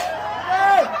मार्दे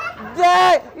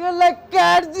दाइ यसलाई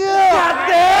काट्दियो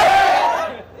काट्दे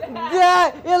दाइ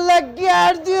यसलाई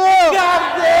गाड्दियो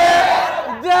गाड्दे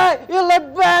दाइ यसलाई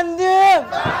बान्दियो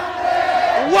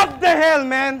What the hell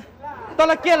man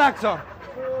तँलाई के लाग्छ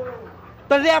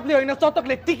त ऱ्यापले होइन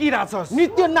चतकले टिकिरहेछस्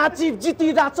नृत्य नाची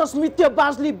जितिरहेछस् मिथ्य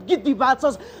बाजले गीती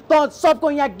बाँच्छस् त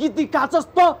सबको यहाँ गीती खाछस्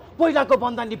त पहिलाको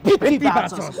भन्दा नि भित्री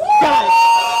बाँच्छस्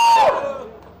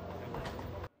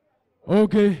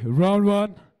Okay, round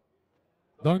 1.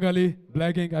 Dangali,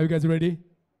 Black Ink, are you guys ready?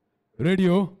 Ready,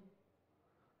 oh?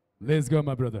 Let's go,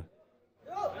 my brother.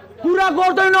 कुरा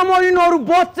गर्दैन म यिनीहरू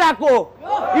बच्चाको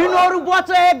यिनीहरू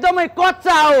बच्चा एकदमै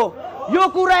कच्चा हो यो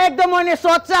कुरा एकदमै नै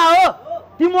सच्चा हो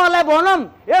तिमीहरूलाई भनौँ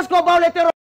यसको बाउले तेरो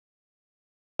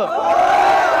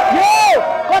यो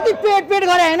कति पेट पेट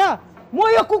गरे हैन म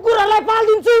यो कुकुरहरूलाई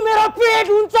पाल्दिन्छु मेरो पेट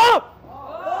हुन्छ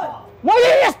मैले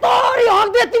यस्तोरी हक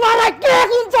दे तिमीहरूलाई केक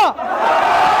हुन्छ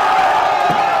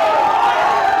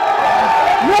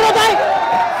मेरो दाइ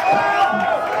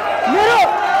मेरो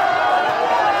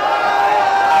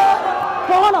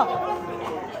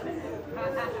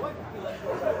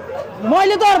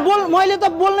मैले त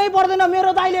बोल्नै पर्दैन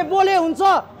मेरो दाइले बोले हुन्छ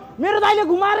मेरो दाइले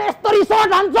घुमाएर यस्तरी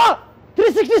सर्ट हान्छ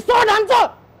 360 सर्ट हान्छ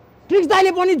ट्रिक्स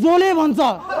दाइले पनि झोले भन्छ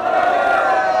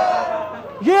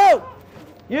यो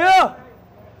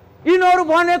यिनीहरू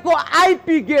भनेको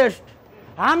आइपी गेस्ट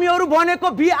हामीहरू भनेको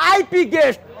भिआइपी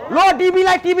गेस्ट लो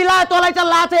टिभीलाई टिभी ला तँलाई चाहिँ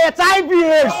लाछ एचआइपी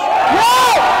guest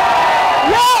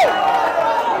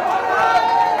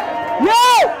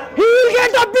he will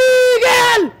get a big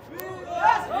L.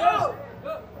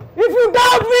 If you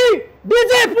doubt me,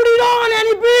 DJ put it on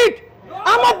any beat.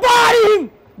 I'ma party him.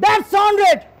 That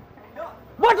sounded.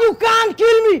 But you can't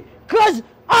kill me, cause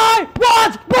I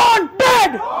was born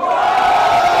dead.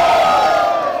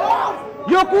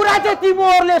 यो कुरा चाहिँ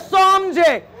तिमीहरूले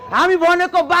सम्झे हामी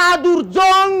भनेको बहादुर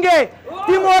जङ्गे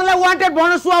तिमीहरूलाई wanted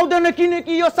भन्न सुहाउँदैन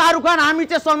किनकि यो शाहरुख खान हामी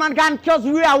चाहिँ Salman Khan cuz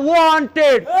we are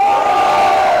wanted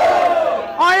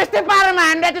यस्तै पारामा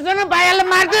हामीलाई चाहिँ छैन भाइहरूलाई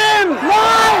मार्दिम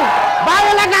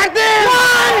भाइहरूलाई काट्दिम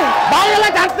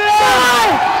भाइहरूलाई काट्दिम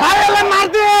भाइहरूलाई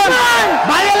मार्दिम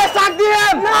भाइहरूलाई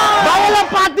साक्दिम भाइहरूलाई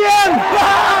पात्दिम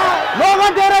लोगो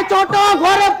धेरै छोटो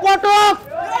घरे पटक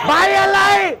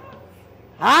भाइहरूलाई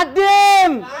हात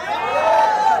दिम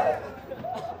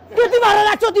के तिमीहरूलाई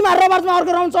लाग्छ तिमीहरू रबार्समा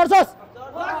अर्को राउन्ड चढ्छस्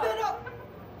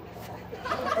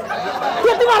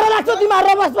के तिमीहरूलाई लाग्छ तिमीहरू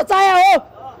रबार्समा चाया हो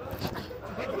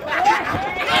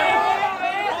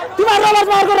तिमीहरू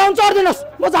रबार्समा अर्को राउन्ड चढ्दिनस्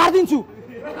म झारिदिन्छु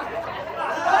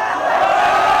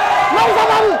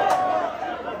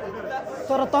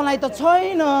तर तँलाई त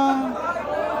छैन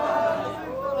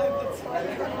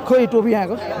खोइ टोपी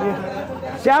यहाँको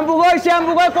स्याम्पू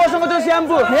गयो कोसँग त्यो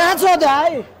स्याम्पू यहाँ छ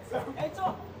दाइ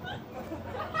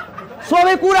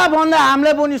सबै कुरा भन्दा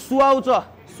हामीलाई पनि सुहाउँछ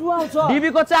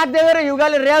डिबीको चाक देखेर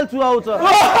युगाले रेल चुहाउँछ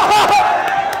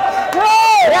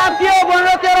र्याप के हो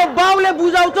भनेर तेरो बाउले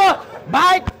बुझाउँछ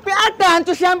भाइ प्याट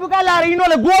हान्छु स्याम्पू कहाँ ल्याएर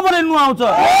यिनीहरूले गोबरले नुहाउँछ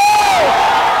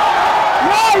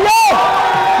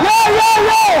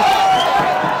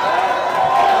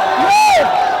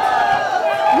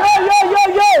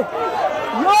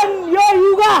यो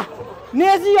युगा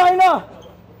नेजी होइन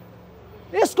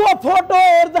यसको फोटो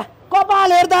हेर्दा कपाल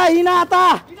हेर्दा हिनाता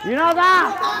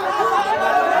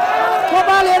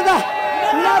कपाल हेर्दा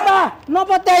हिनाता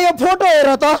नपत्या यो फोटो हेर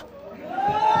त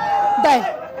दाइ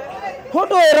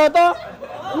फोटो हेर त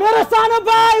मेरो सानो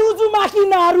भाइ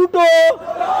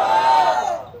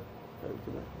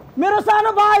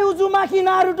उजुमाकी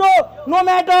Naruto no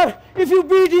matter if you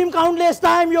beat him countless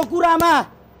time यो कुरामा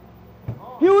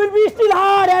he will be still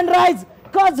hard and rise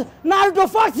cause Naruto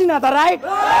fucks in the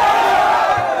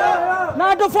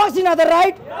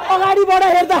right अगाडिबाट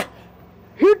हेर्दा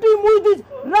hit him with this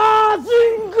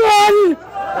rising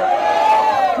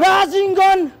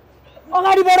gun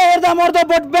अगाडिबाट हेर्दा मर्दा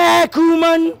but back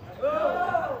woman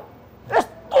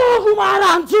यस्तो घुमाएर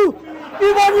हान्छु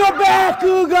even your back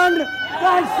gun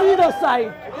can't see the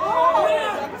side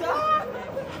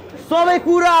सबै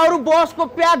कुराहरू बसको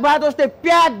प्याक भए जस्तै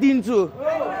प्याक दिन्छु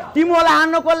तिमीलाई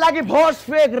हान्नको लागि भर्स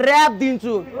फेक र्याप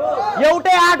दिन्छु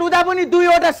एउटै आठ हुँदा पनि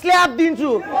दुईवटा स्ल्याप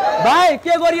दिन्छु भाइ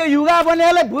के गरियो युगा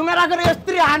बनेलाई भूमे राखेर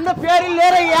यस्तरी हान्न फेरि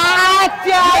लिएर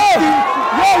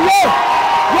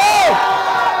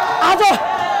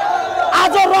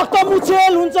आज रक्त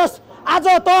मुछेल हुन्छस् आज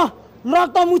त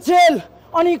रक्त मुछेल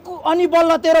अनि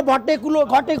बल्ल तेरो घटेकुलो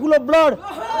ब्लड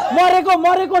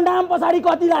मरेको नाम पछाडि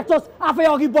कति लाग्छस् आफै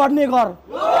अघि बढ्ने गर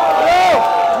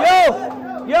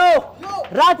यो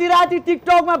राति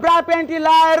टिकटकमा ब्रा प्यान्टी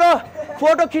लाएर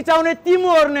फोटो खिचाउने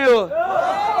तिमीहरू नै हो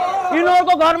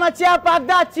यिनीहरूको घरमा चिया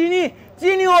पाक्दा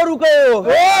चिनी अरूकै हो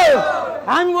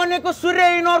हामी भनेको सूर्य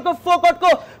यिनीहरूको फोकटको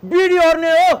भिडियोहरू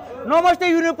नै हो नमस्ते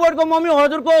युनिपोर्टको मम्मी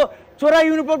हजुरको छोरा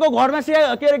युनिपोर्टको घरमा के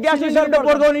अरे ग्यास सिलिन्डर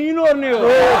पड्काउने यिनीहरू नै हो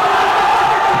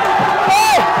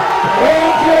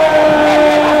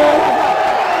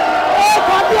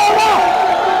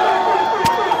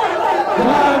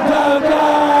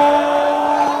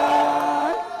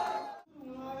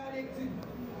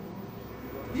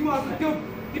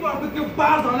तिमीहरूको त्यो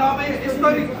बार झन् अब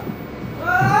यसरी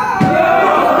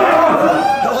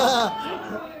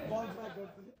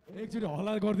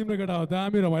हल्ला गरिदिनु केटा हो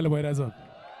दामी रमाइलो भइरहेछ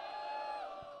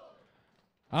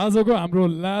आजको हाम्रो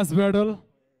लास्ट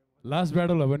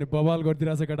ब्याटल हो भने बवाल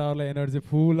गरिदिरहेछ केटाहरूलाई एनर्जी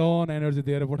फुल अन एनर्जी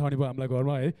दिएर पठाउने भयो हामीलाई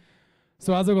घरमा है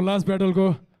सो आजको लास्ट ब्याटलको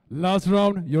लास्ट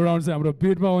राउन्ड यो राउन्ड चाहिँ हाम्रो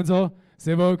बिटमा हुन्छ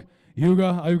सेवक Hyuga,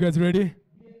 are you guys ready?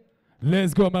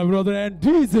 Let's go, my brother, and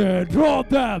DJ, drop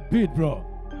that beat, bro.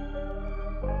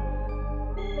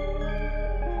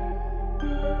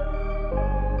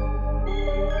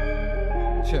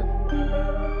 Sure.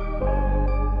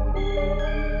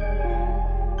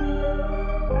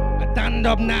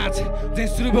 ताण्डव नाच चाहिँ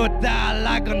सुरु भयो दाल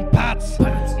लागन भात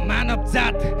मानव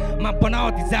जातमा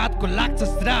बनावटी जातको लाग्छ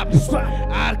श्राप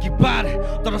आर्की पार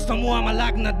तर समूहमा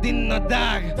लाग्न दिन्न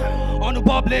दाग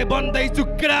अनुभवले बन्दैछु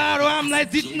क्रारो हामीलाई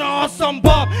जित्न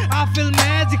असम्भव I feel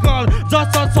magical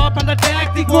just a shot on the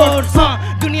tactic words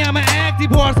दुनियाँमा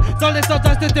एक्टिभ वर्स चल्दैछ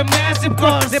जस्तै त्यो म्यासिभ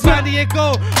कर्स बाँधिएको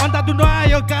अन्त दुनो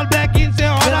आयो काल ब्ल्याक इन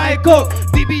चाहिँ हराएको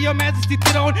टिभी यो म्याजेस्टी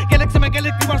तिराउन ग्यालेक्सीमा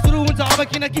ग्यालेक्सीमा सुरु हुन्छ अब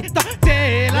किनकि त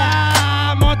चेला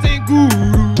म चाहिँ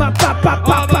गुरु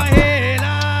अब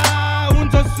हेला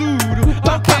हुन्छ सुरु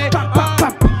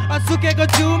सुकेको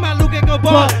जिउमा लुकेको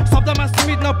बल शब्दमा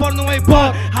सीमित नपर्नु है बल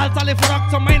हालचालले फरक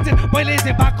छ मान्छे पहिले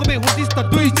चाहिँ भएको भए हुँदिस् त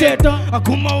दुई चेट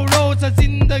घुमौरो छ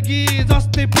जिन्दगी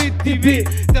जस्तै पृथ्वी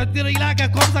त्यतिर इलाका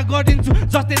कब्जा गरिदिन्छु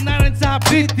जस्तै नारायण शाह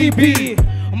पृथ्वी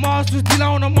महसुस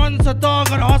दिलाउन मन छ त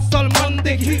अगर असल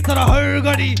मनदेखि तर हर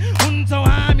घडी हुन्छौँ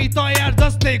हामी तयार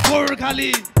जस्तै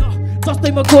गोर्खाली जस्तै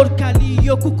म गोर्खाली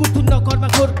यो कुकुर थुन्न घरमा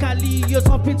गोर्खाली यो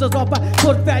सपिन्छ जपा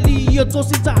गोर्खाली यो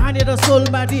जोसिन्छ हानेर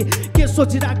सोलमारी के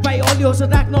सोचिराख भाइ अलि होस्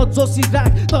राख्न जोसी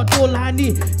राख त टोल हानी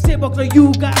सेवक र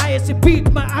युगा आएपछि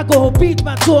बिटमा आगो हो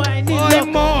बिटमा जो आइनी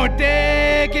मोटे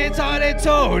के छ रे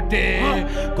छोटे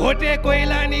घोटे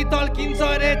कोइला नि तल्किन्छ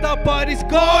रे त परिस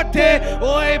गोठे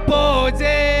ओए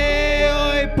पोजे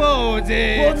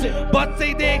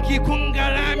बच्चैदेखि खुङ्गा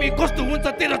रामी कस्तो हुन्छ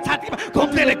तेरो छातीमा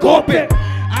घोप्लेले Ghope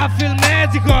I feel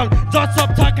magical, just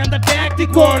up talk and the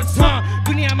tactic words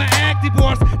दुनियाँमा एक्टिभ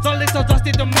वर्स चल्दैछ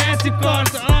जस्तै त्यो massive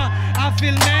curse I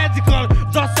feel magical,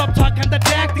 just up talk and the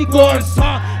tactic words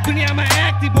दुनियाँमा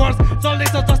एक्टिभ वर्स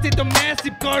चल्दैछ जस्तै त्यो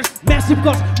म्यासिभ कर्स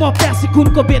म प्यासी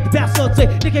खुनको बेद व्यास चाहिँ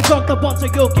निकै ग्रन्थ बन्छ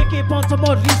यो के बन्छ म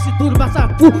ऋषि दुर्वासा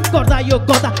फु गर्दा यो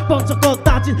गदा बन्छ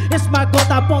गदा यसमा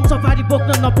गदा बन्छ भारी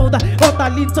बोक्न नपाउँदा गदा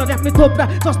लिन्छ ऱ्याप्ने थोप्रा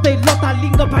जस्तै लता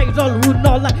लिङ्ग भाइरल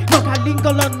हुनलाई नखा लिङ्ग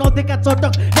ल नदेखा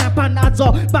चटक ऱ्यापान आज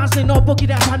बाँच्दै नबोकी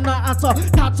ऱ्यापान आज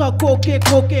थाहा छ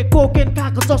कोकेन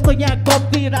खाएको जस्तो यहाँ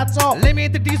गब्दिरहेछ Let me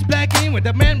introduce black in with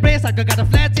the man brace I got a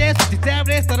flat chest with the jab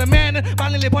race तर man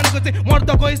पानीले भनेको चाहिँ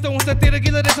मर्दको यस्तो हुन्छ तेरो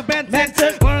गिलो रहेछ band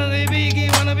wanna be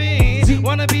biggie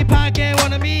wanna be pocket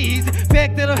wanna be easy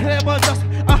fake तेरो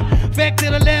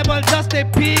level just a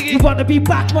piggy You wanna be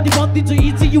back money भन्दिन्छु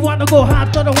easy You wanna go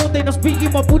hard तर हुँदैन स्पिगी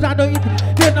म पुरानो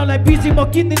फेर्नलाई बिजी म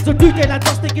किनिदिन्छु दुईटैलाई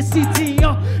जस्तै कि सिजी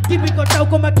तिमीको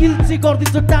टाउकोमा किल्ची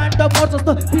गरिदिन्छु डान्ड मर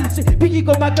जस्तो फिल्ची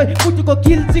पिगीको माकै मुटुको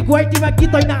किल्ची घुवाइटीमा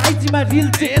गीत होइन आइजीमा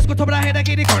रिल्ची यसको थोप्रा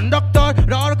हेर्दाखेरि कन्डक्टर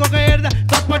र अर्कोको हेर्दा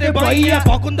चटपटे भैया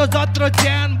भकुन्द जत्रो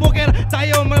ज्यान बोकेर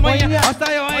चाहियो मैया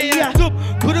हँसायो आइया चुप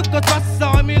खुरुकको चस्सा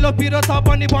अमिलो पिरो छ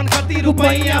पनि भन कति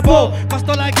रुपैयाँ भो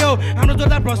कस्तो लाग्यो हाम्रो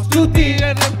जोरदार प्रस्तुति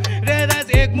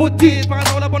रेराज एक मुठी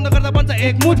पाँच औला बन्द गर्दा बन्छ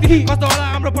एक मुठी कस्तो होला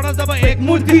हाम्रो पढा जब एक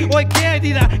मुठी ओइ के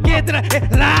दिरा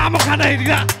लामो खाना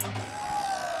हेरिरा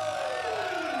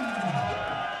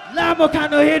लामो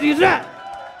खाना हेरिरा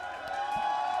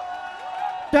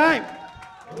time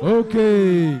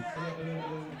Okay.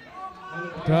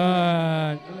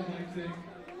 Time.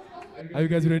 Are you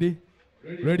guys ready?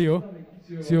 Ready, oh?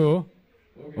 Sure.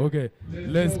 Okay.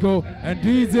 Let's go. And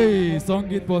DJ,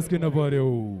 Songit Poskina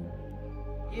Paryo.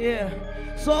 Yeah.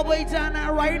 सबैजना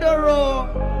राइडर हो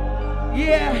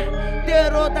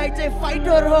तेरो दाइ चाहिँ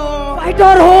फाइटर हो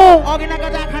अघि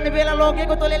नका खाने बेला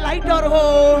लगेको तँले लाइटर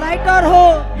हो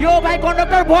यो भाइ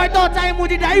कन्डक्टर भयो त चाहिँ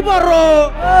मुजी ड्राइभर हो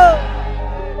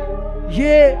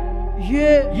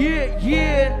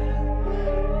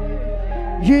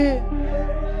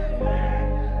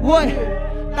ओइ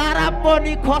तारा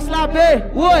पनि खस्ला बे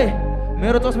ओइ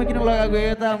मेरो चस्मा किन लगाएको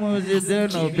यता मुजी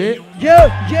देनो बे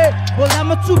बोल्दा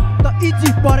म चुप त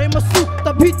इजी परे म सुप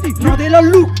त भित्ती नदेला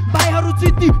लुक भाइहरू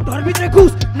जित्ती घरभित्रै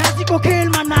घुस नाचीको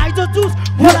खेलमा नाइज जुस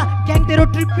होला ग्याङ तेरो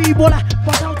ट्रिप्पी बोला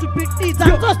पठाउँछु पिट्टी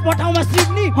जान्छस् पठाउमा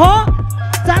सिडनी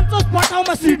जान्छस्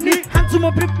पठाउमा सिडनी हान्छु म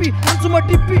प्रिप्पी हान्छु म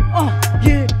टिप्पी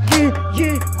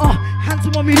हान्छु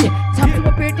म मिरी छाप्छु म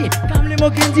पेटी कामले म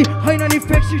गेन्जी होइन नि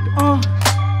फेक्सिट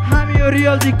हामी यो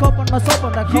रियल जी कपनमा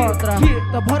सबभन्दा खतरा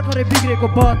त भर्खरै बिग्रेको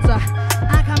बच्चा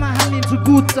आँखामा हालिदिन्छु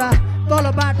गुच्चा तल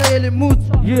बाटो यसले मुछ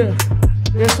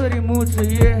यसरी मुछ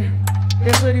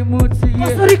यसरी मुछे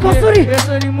कसरी कसरी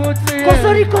यसरी मुछे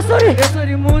कसरी कसरी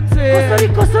यसरी मुछे कसरी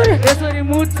कसरी यसरी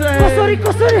मुछे कसरी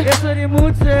कसरी यसरी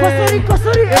मुछे कसरी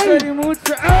कसरी यसरी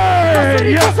मुछे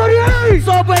कसरी कसरी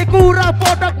सबै कुरा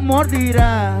पटक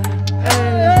मदिरा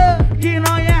किन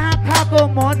यहाँ खाएको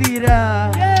मदिरा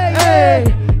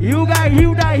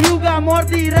हिउगा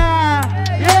मर्दिरा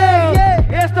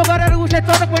यस्तो गरेर उसले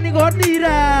चटक पनि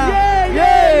गर्दिरा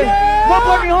म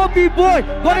पनि हो बी बोय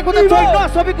गरेको त छैन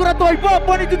सबै कुरा तै पो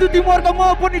पनि जुदु तिमीहरुको म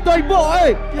पनि तै पो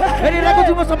हेरिरहेको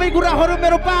छु म सबै कुराहरू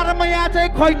मेरो पारमा यहाँ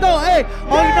चाहिँ खै त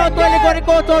होइन तैले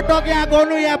गरेको चटक यहाँ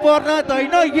गर्नु यहाँ पर्न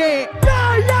दैन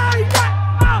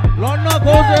लड्न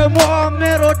खोजे म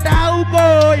मेरो टाउको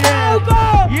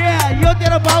यो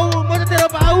तेरो बाउ म त तेरो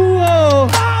बाउ हो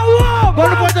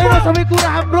गर्नु पर्दैन सबै कुरा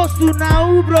हाम्रो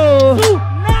सुनाउ ब्रो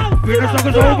बिना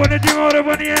सक्छौ भने तिमीहरु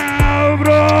पनि आऊ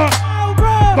ब्रो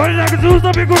गरिरहेको छु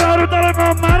सबै कुराहरू तर म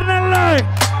मार्नलाई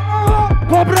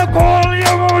कोब्रा खोल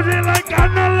यो मोजीलाई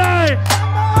काट्नलाई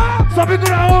सबै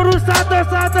कुराहरू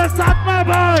साथमा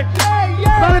भाइ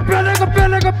तर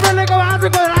पेलेको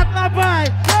आजको रातमा भाइ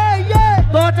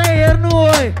त चाहिँ हेर्नु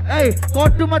होय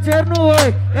कट्टुमा छेर्नु होय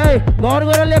घर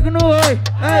गएर लेख्नु होय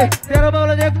तेरो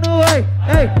बाउलाई देख्नु होय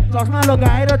चस्मा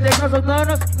लगाएर देख्न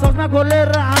सक्दैन चस्मा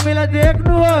खोलेर हामीलाई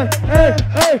देख्नु होय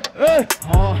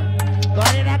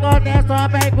गरिरहेको त्यहाँ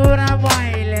सबै कुरा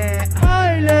मैले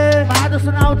बाटो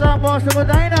सुनाउँछ बस्नु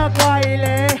हुँदैन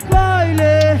कहिले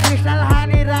क्रिस्टल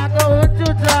हानिरहेको हुन्छु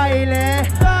जहिले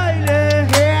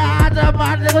आज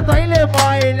मार्देको तैँले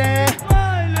मैले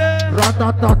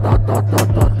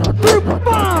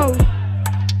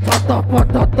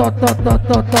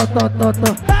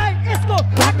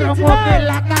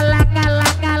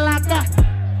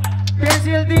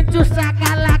पेन्सिल दिन्छु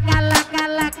साका लाका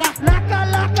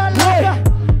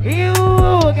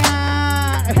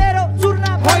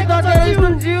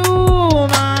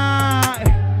जिउमा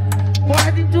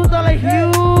पठाइदिन्छु तँलाई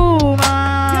हिउमा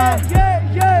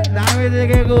दामी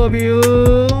देखेको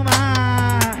भ्यूमा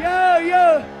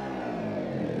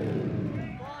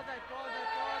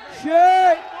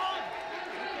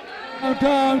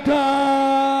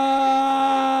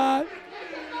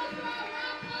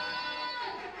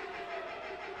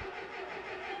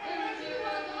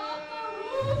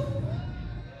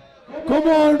Come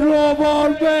on,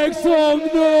 RawBarz, make some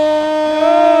noise!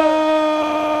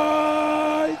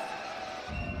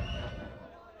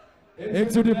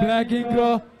 एकचोटि ब्ल्याक इङ्क र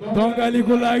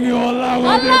दङ्गालीको लागि हल्ला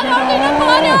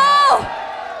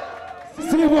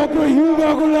सेवक र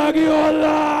ह्युगाको लागि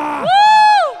हल्ला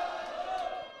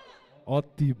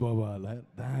अति बवाल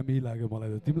दामी लाग्यो मलाई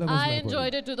त तिमीलाई I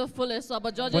enjoyed it to the fullest. अब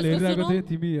जजेस मैले हेरिरहेको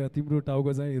थिएँ तिम्रो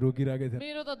टाउको चाहिँ रोकिरहेकै थियो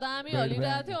मेरो त दामी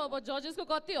हलिरहेको थियो अब जजेसको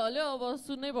कति हल्यो अब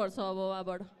सुन्नै पर्छ अब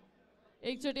उहाँबाट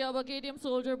एकचोटि अब केटीएम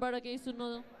सोल्जरबाट केही सुन्नु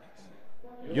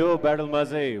यो ब्याटलमा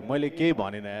चाहिँ मैले केही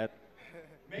भनेन यार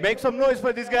make some noise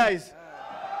for this guys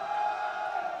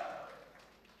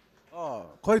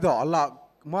खोइ त हल्ला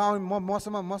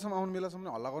मसँग आउने बेलासम्म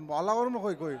हल्ला गर्नु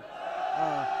खोइ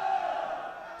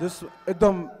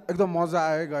एकदम मजा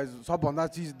आयो गाइज सबभन्दा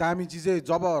दामी चिजै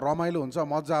जब रमाइलो हुन्छ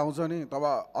मजा आउँछ नि तब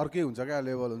अर्कै हुन्छ क्या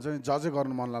लेभल हुन्छ नि जजै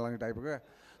गर्नु मन लाग्ने टाइपको क्या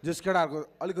जस केटाहरूको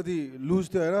अलिकति लुज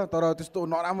थियो होइन तर त्यस्तो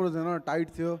नराम्रो थिएन टाइट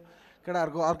थियो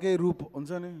केटाहरूको अर्कै रूप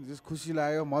हुन्छ नि जस खुसी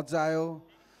लाग्यो मजा आयो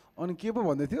अनि के पो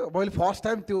भन्दै थियो मैले फर्स्ट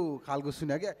टाइम त्यो खालको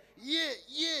सुने क्या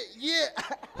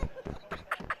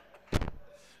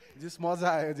जस मजा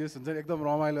आयो जस हुन्छ नि एकदम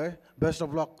रमाइलो है बेस्ट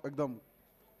अफ लक एकदम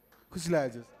खुसी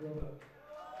लाग्यो जस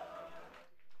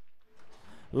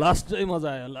लास्ट चाहिँ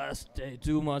मजा आयो लास्ट चाहिँ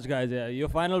टु मच गाइज यो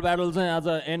फाइनल ब्याटल चाहिँ आज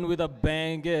एन्ड विथ अ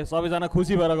ब्याङ के सबैजना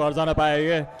खुसी भएर घर जान पायो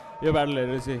क्या यो ब्याटल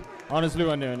हेरेपछि अनेस्टली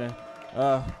भन्यो भने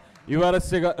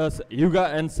Hyuga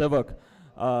एन्ड सेवक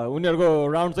उनीहरूको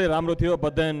राउन्ड चाहिँ राम्रो थियो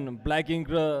बट देन ब्ल्याक इङ्क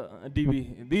र DB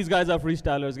these guys are free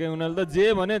stylers क्या उनीहरूले त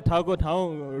जे भने ठाउँको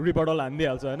ठाउँ रिपटल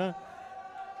हानिदिइहाल्छ होइन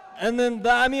एन्ड देन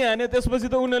दामी हान्यो त्यसपछि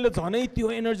त उनीहरूले झनै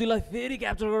त्यो एनर्जीलाई फेरि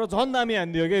क्याप्चर गरेर झन् दामी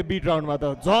हानिदियो क्या बिट राउन्डमा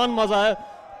त झन् मजा आयो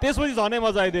त्यसपछि झनै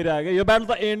मजा आइदिइरहेको क्या यो ब्याटल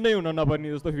त एन्ड नै हुन नपर्ने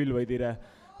जस्तो feel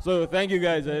भइदिइरहेको so thank you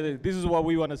guys this is what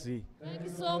we want to see Thank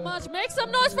you so much. Make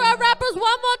some noise for our rappers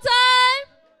one more time.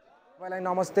 तपाईँलाई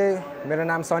नमस्ते मेरो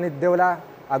नाम सनित देउला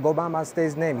गोबामा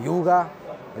स्टेज नेम Hyuga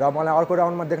र मलाई अर्को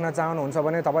राउन्डमा देख्न चाहनुहुन्छ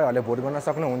भने तपाईँहरूले भोट गर्न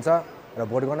सक्नुहुन्छ र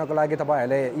भोट गर्नको लागि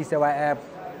तपाईँहरूले ई सेवा एप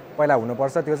पहिला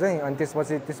हुनुपर्छ त्यो चाहिँ अनि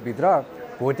त्यसपछि त्यसभित्र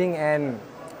भोटिङ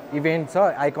एन्ड इभेन्ट छ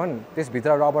आइकन त्यसभित्र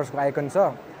RawBarzको आइकन छ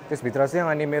त्यसभित्र चाहिँ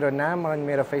अनि मेरो नाम अनि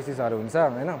मेरो फेसेसहरू हुन्छ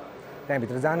होइन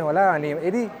त्यहाँभित्र जानु होला अनि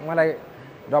यदि मलाई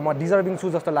र म डिजर्भिङ छु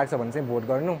जस्तो लाग्छ भने चाहिँ भोट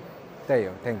गर्नु त्यही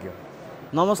हो थ्याङ्क यू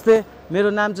नमस्ते मेरो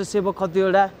नाम चाहिँ सेवक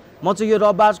खतिवडा म चाहिँ यो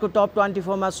RawBarz को टप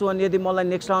 24 मा छु अनि यदि मलाई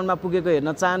नेक्स्ट राउन्डमा पुगेको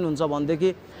हेर्न चाहनुहुन्छ भनेदेखि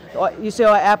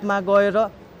इसेवा एपमा गएर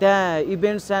त्यहाँ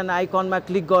इभेन्ट्स एन्ड आइकनमा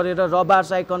क्लिक गरेर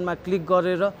RawBarz आइकनमा क्लिक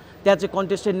गरेर त्यहाँ चाहिँ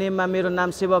कन्टेस्टेन्ट नेममा मेरो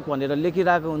नाम सेवक भनेर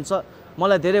लेखिरहेको हुन्छ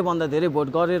मलाई धेरैभन्दा धेरै भोट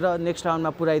गरेर नेक्स्ट राउन्डमा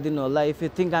पुर्याइदिनु होला if you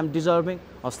think I am deserving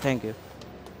हस् थ्याङ्क यू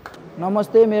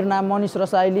नमस्ते मेरो नाम मनिष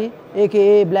रसाइली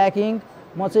एकेए ब्ल्याक इङ्क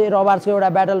म चाहिँ RawBarz को एउटा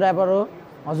ब्याटल ऱ्यापर हो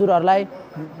हजुरहरूलाई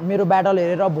मेरो ब्याटल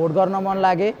हेरेर भोट गर्न मन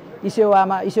लागे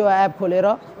इसेवा एप खोलेर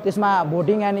त्यसमा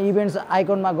भोटिङ एन्ड इभेन्ट्स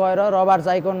आइकनमा गएर RawBarz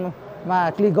आइकनमा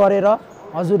क्लिक गरेर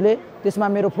हजुरले त्यसमा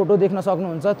मेरो फोटो देख्न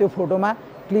सक्नुहुन्छ त्यो फोटोमा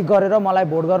क्लिक गरेर मलाई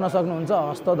भोट गर्न सक्नुहुन्छ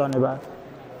हस्त धन्यवाद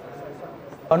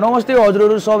नमस्ते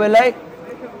हजुरहरू सबैलाई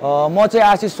म चाहिँ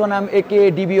आशिष सोनाम एके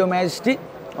डिबिओ म्याजिस्ट्री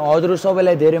हजुरहरू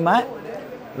सबैलाई धेरै माया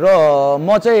र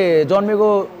म चाहिँ जन्मेको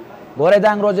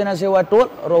घरेदाङ रजेना सेवा टोल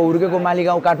र हुर्केको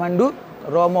मालीगाउँ काठमाडौँ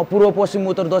र म पूर्व पश्चिम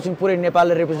उत्तर दक्षिण पुरै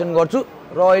नेपाललाई रिप्रेजेन्ट गर्छु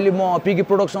र अहिले म पिगी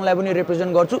प्रोडक्सनलाई पनि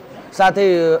रिप्रेजेन्ट गर्छु साथै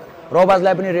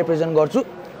RawBarzलाई पनि रिप्रेजेन्ट गर्छु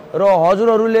र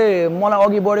हजुरहरूले मलाई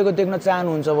अघि बढेको देख्न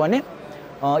चाहनुहुन्छ भने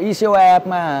इसेवा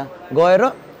एपमा गएर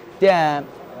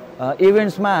त्यहाँ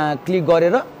इभेन्ट्समा क्लिक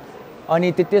गरेर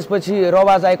अनि त्यसपछि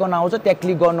RawBarz आइकन आउँछ त्यहाँ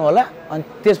क्लिक गर्नु होला अनि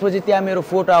त्यसपछि त्यहाँ मेरो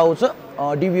फोटो आउँछ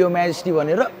डिबिओ म्याजिस्ट्री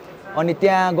भनेर अनि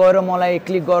त्यहाँ गएर मलाई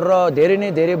क्लिक गरेर धेरै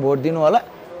नै धेरै भोट दिनु होला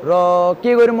र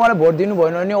के गरी मलाई भोट दिनु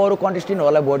भएन भने अरू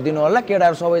कन्टेस्टेन्टहरूलाई भोट दिनु होला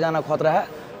केटाहरू सबैजना खतरा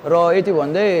र यति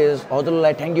भन्दै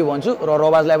हजुरलाई थ्याङ्क यू भन्छु र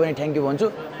RawBarzलाई पनि थ्याङ्क यू भन्छु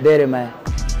धेरै माया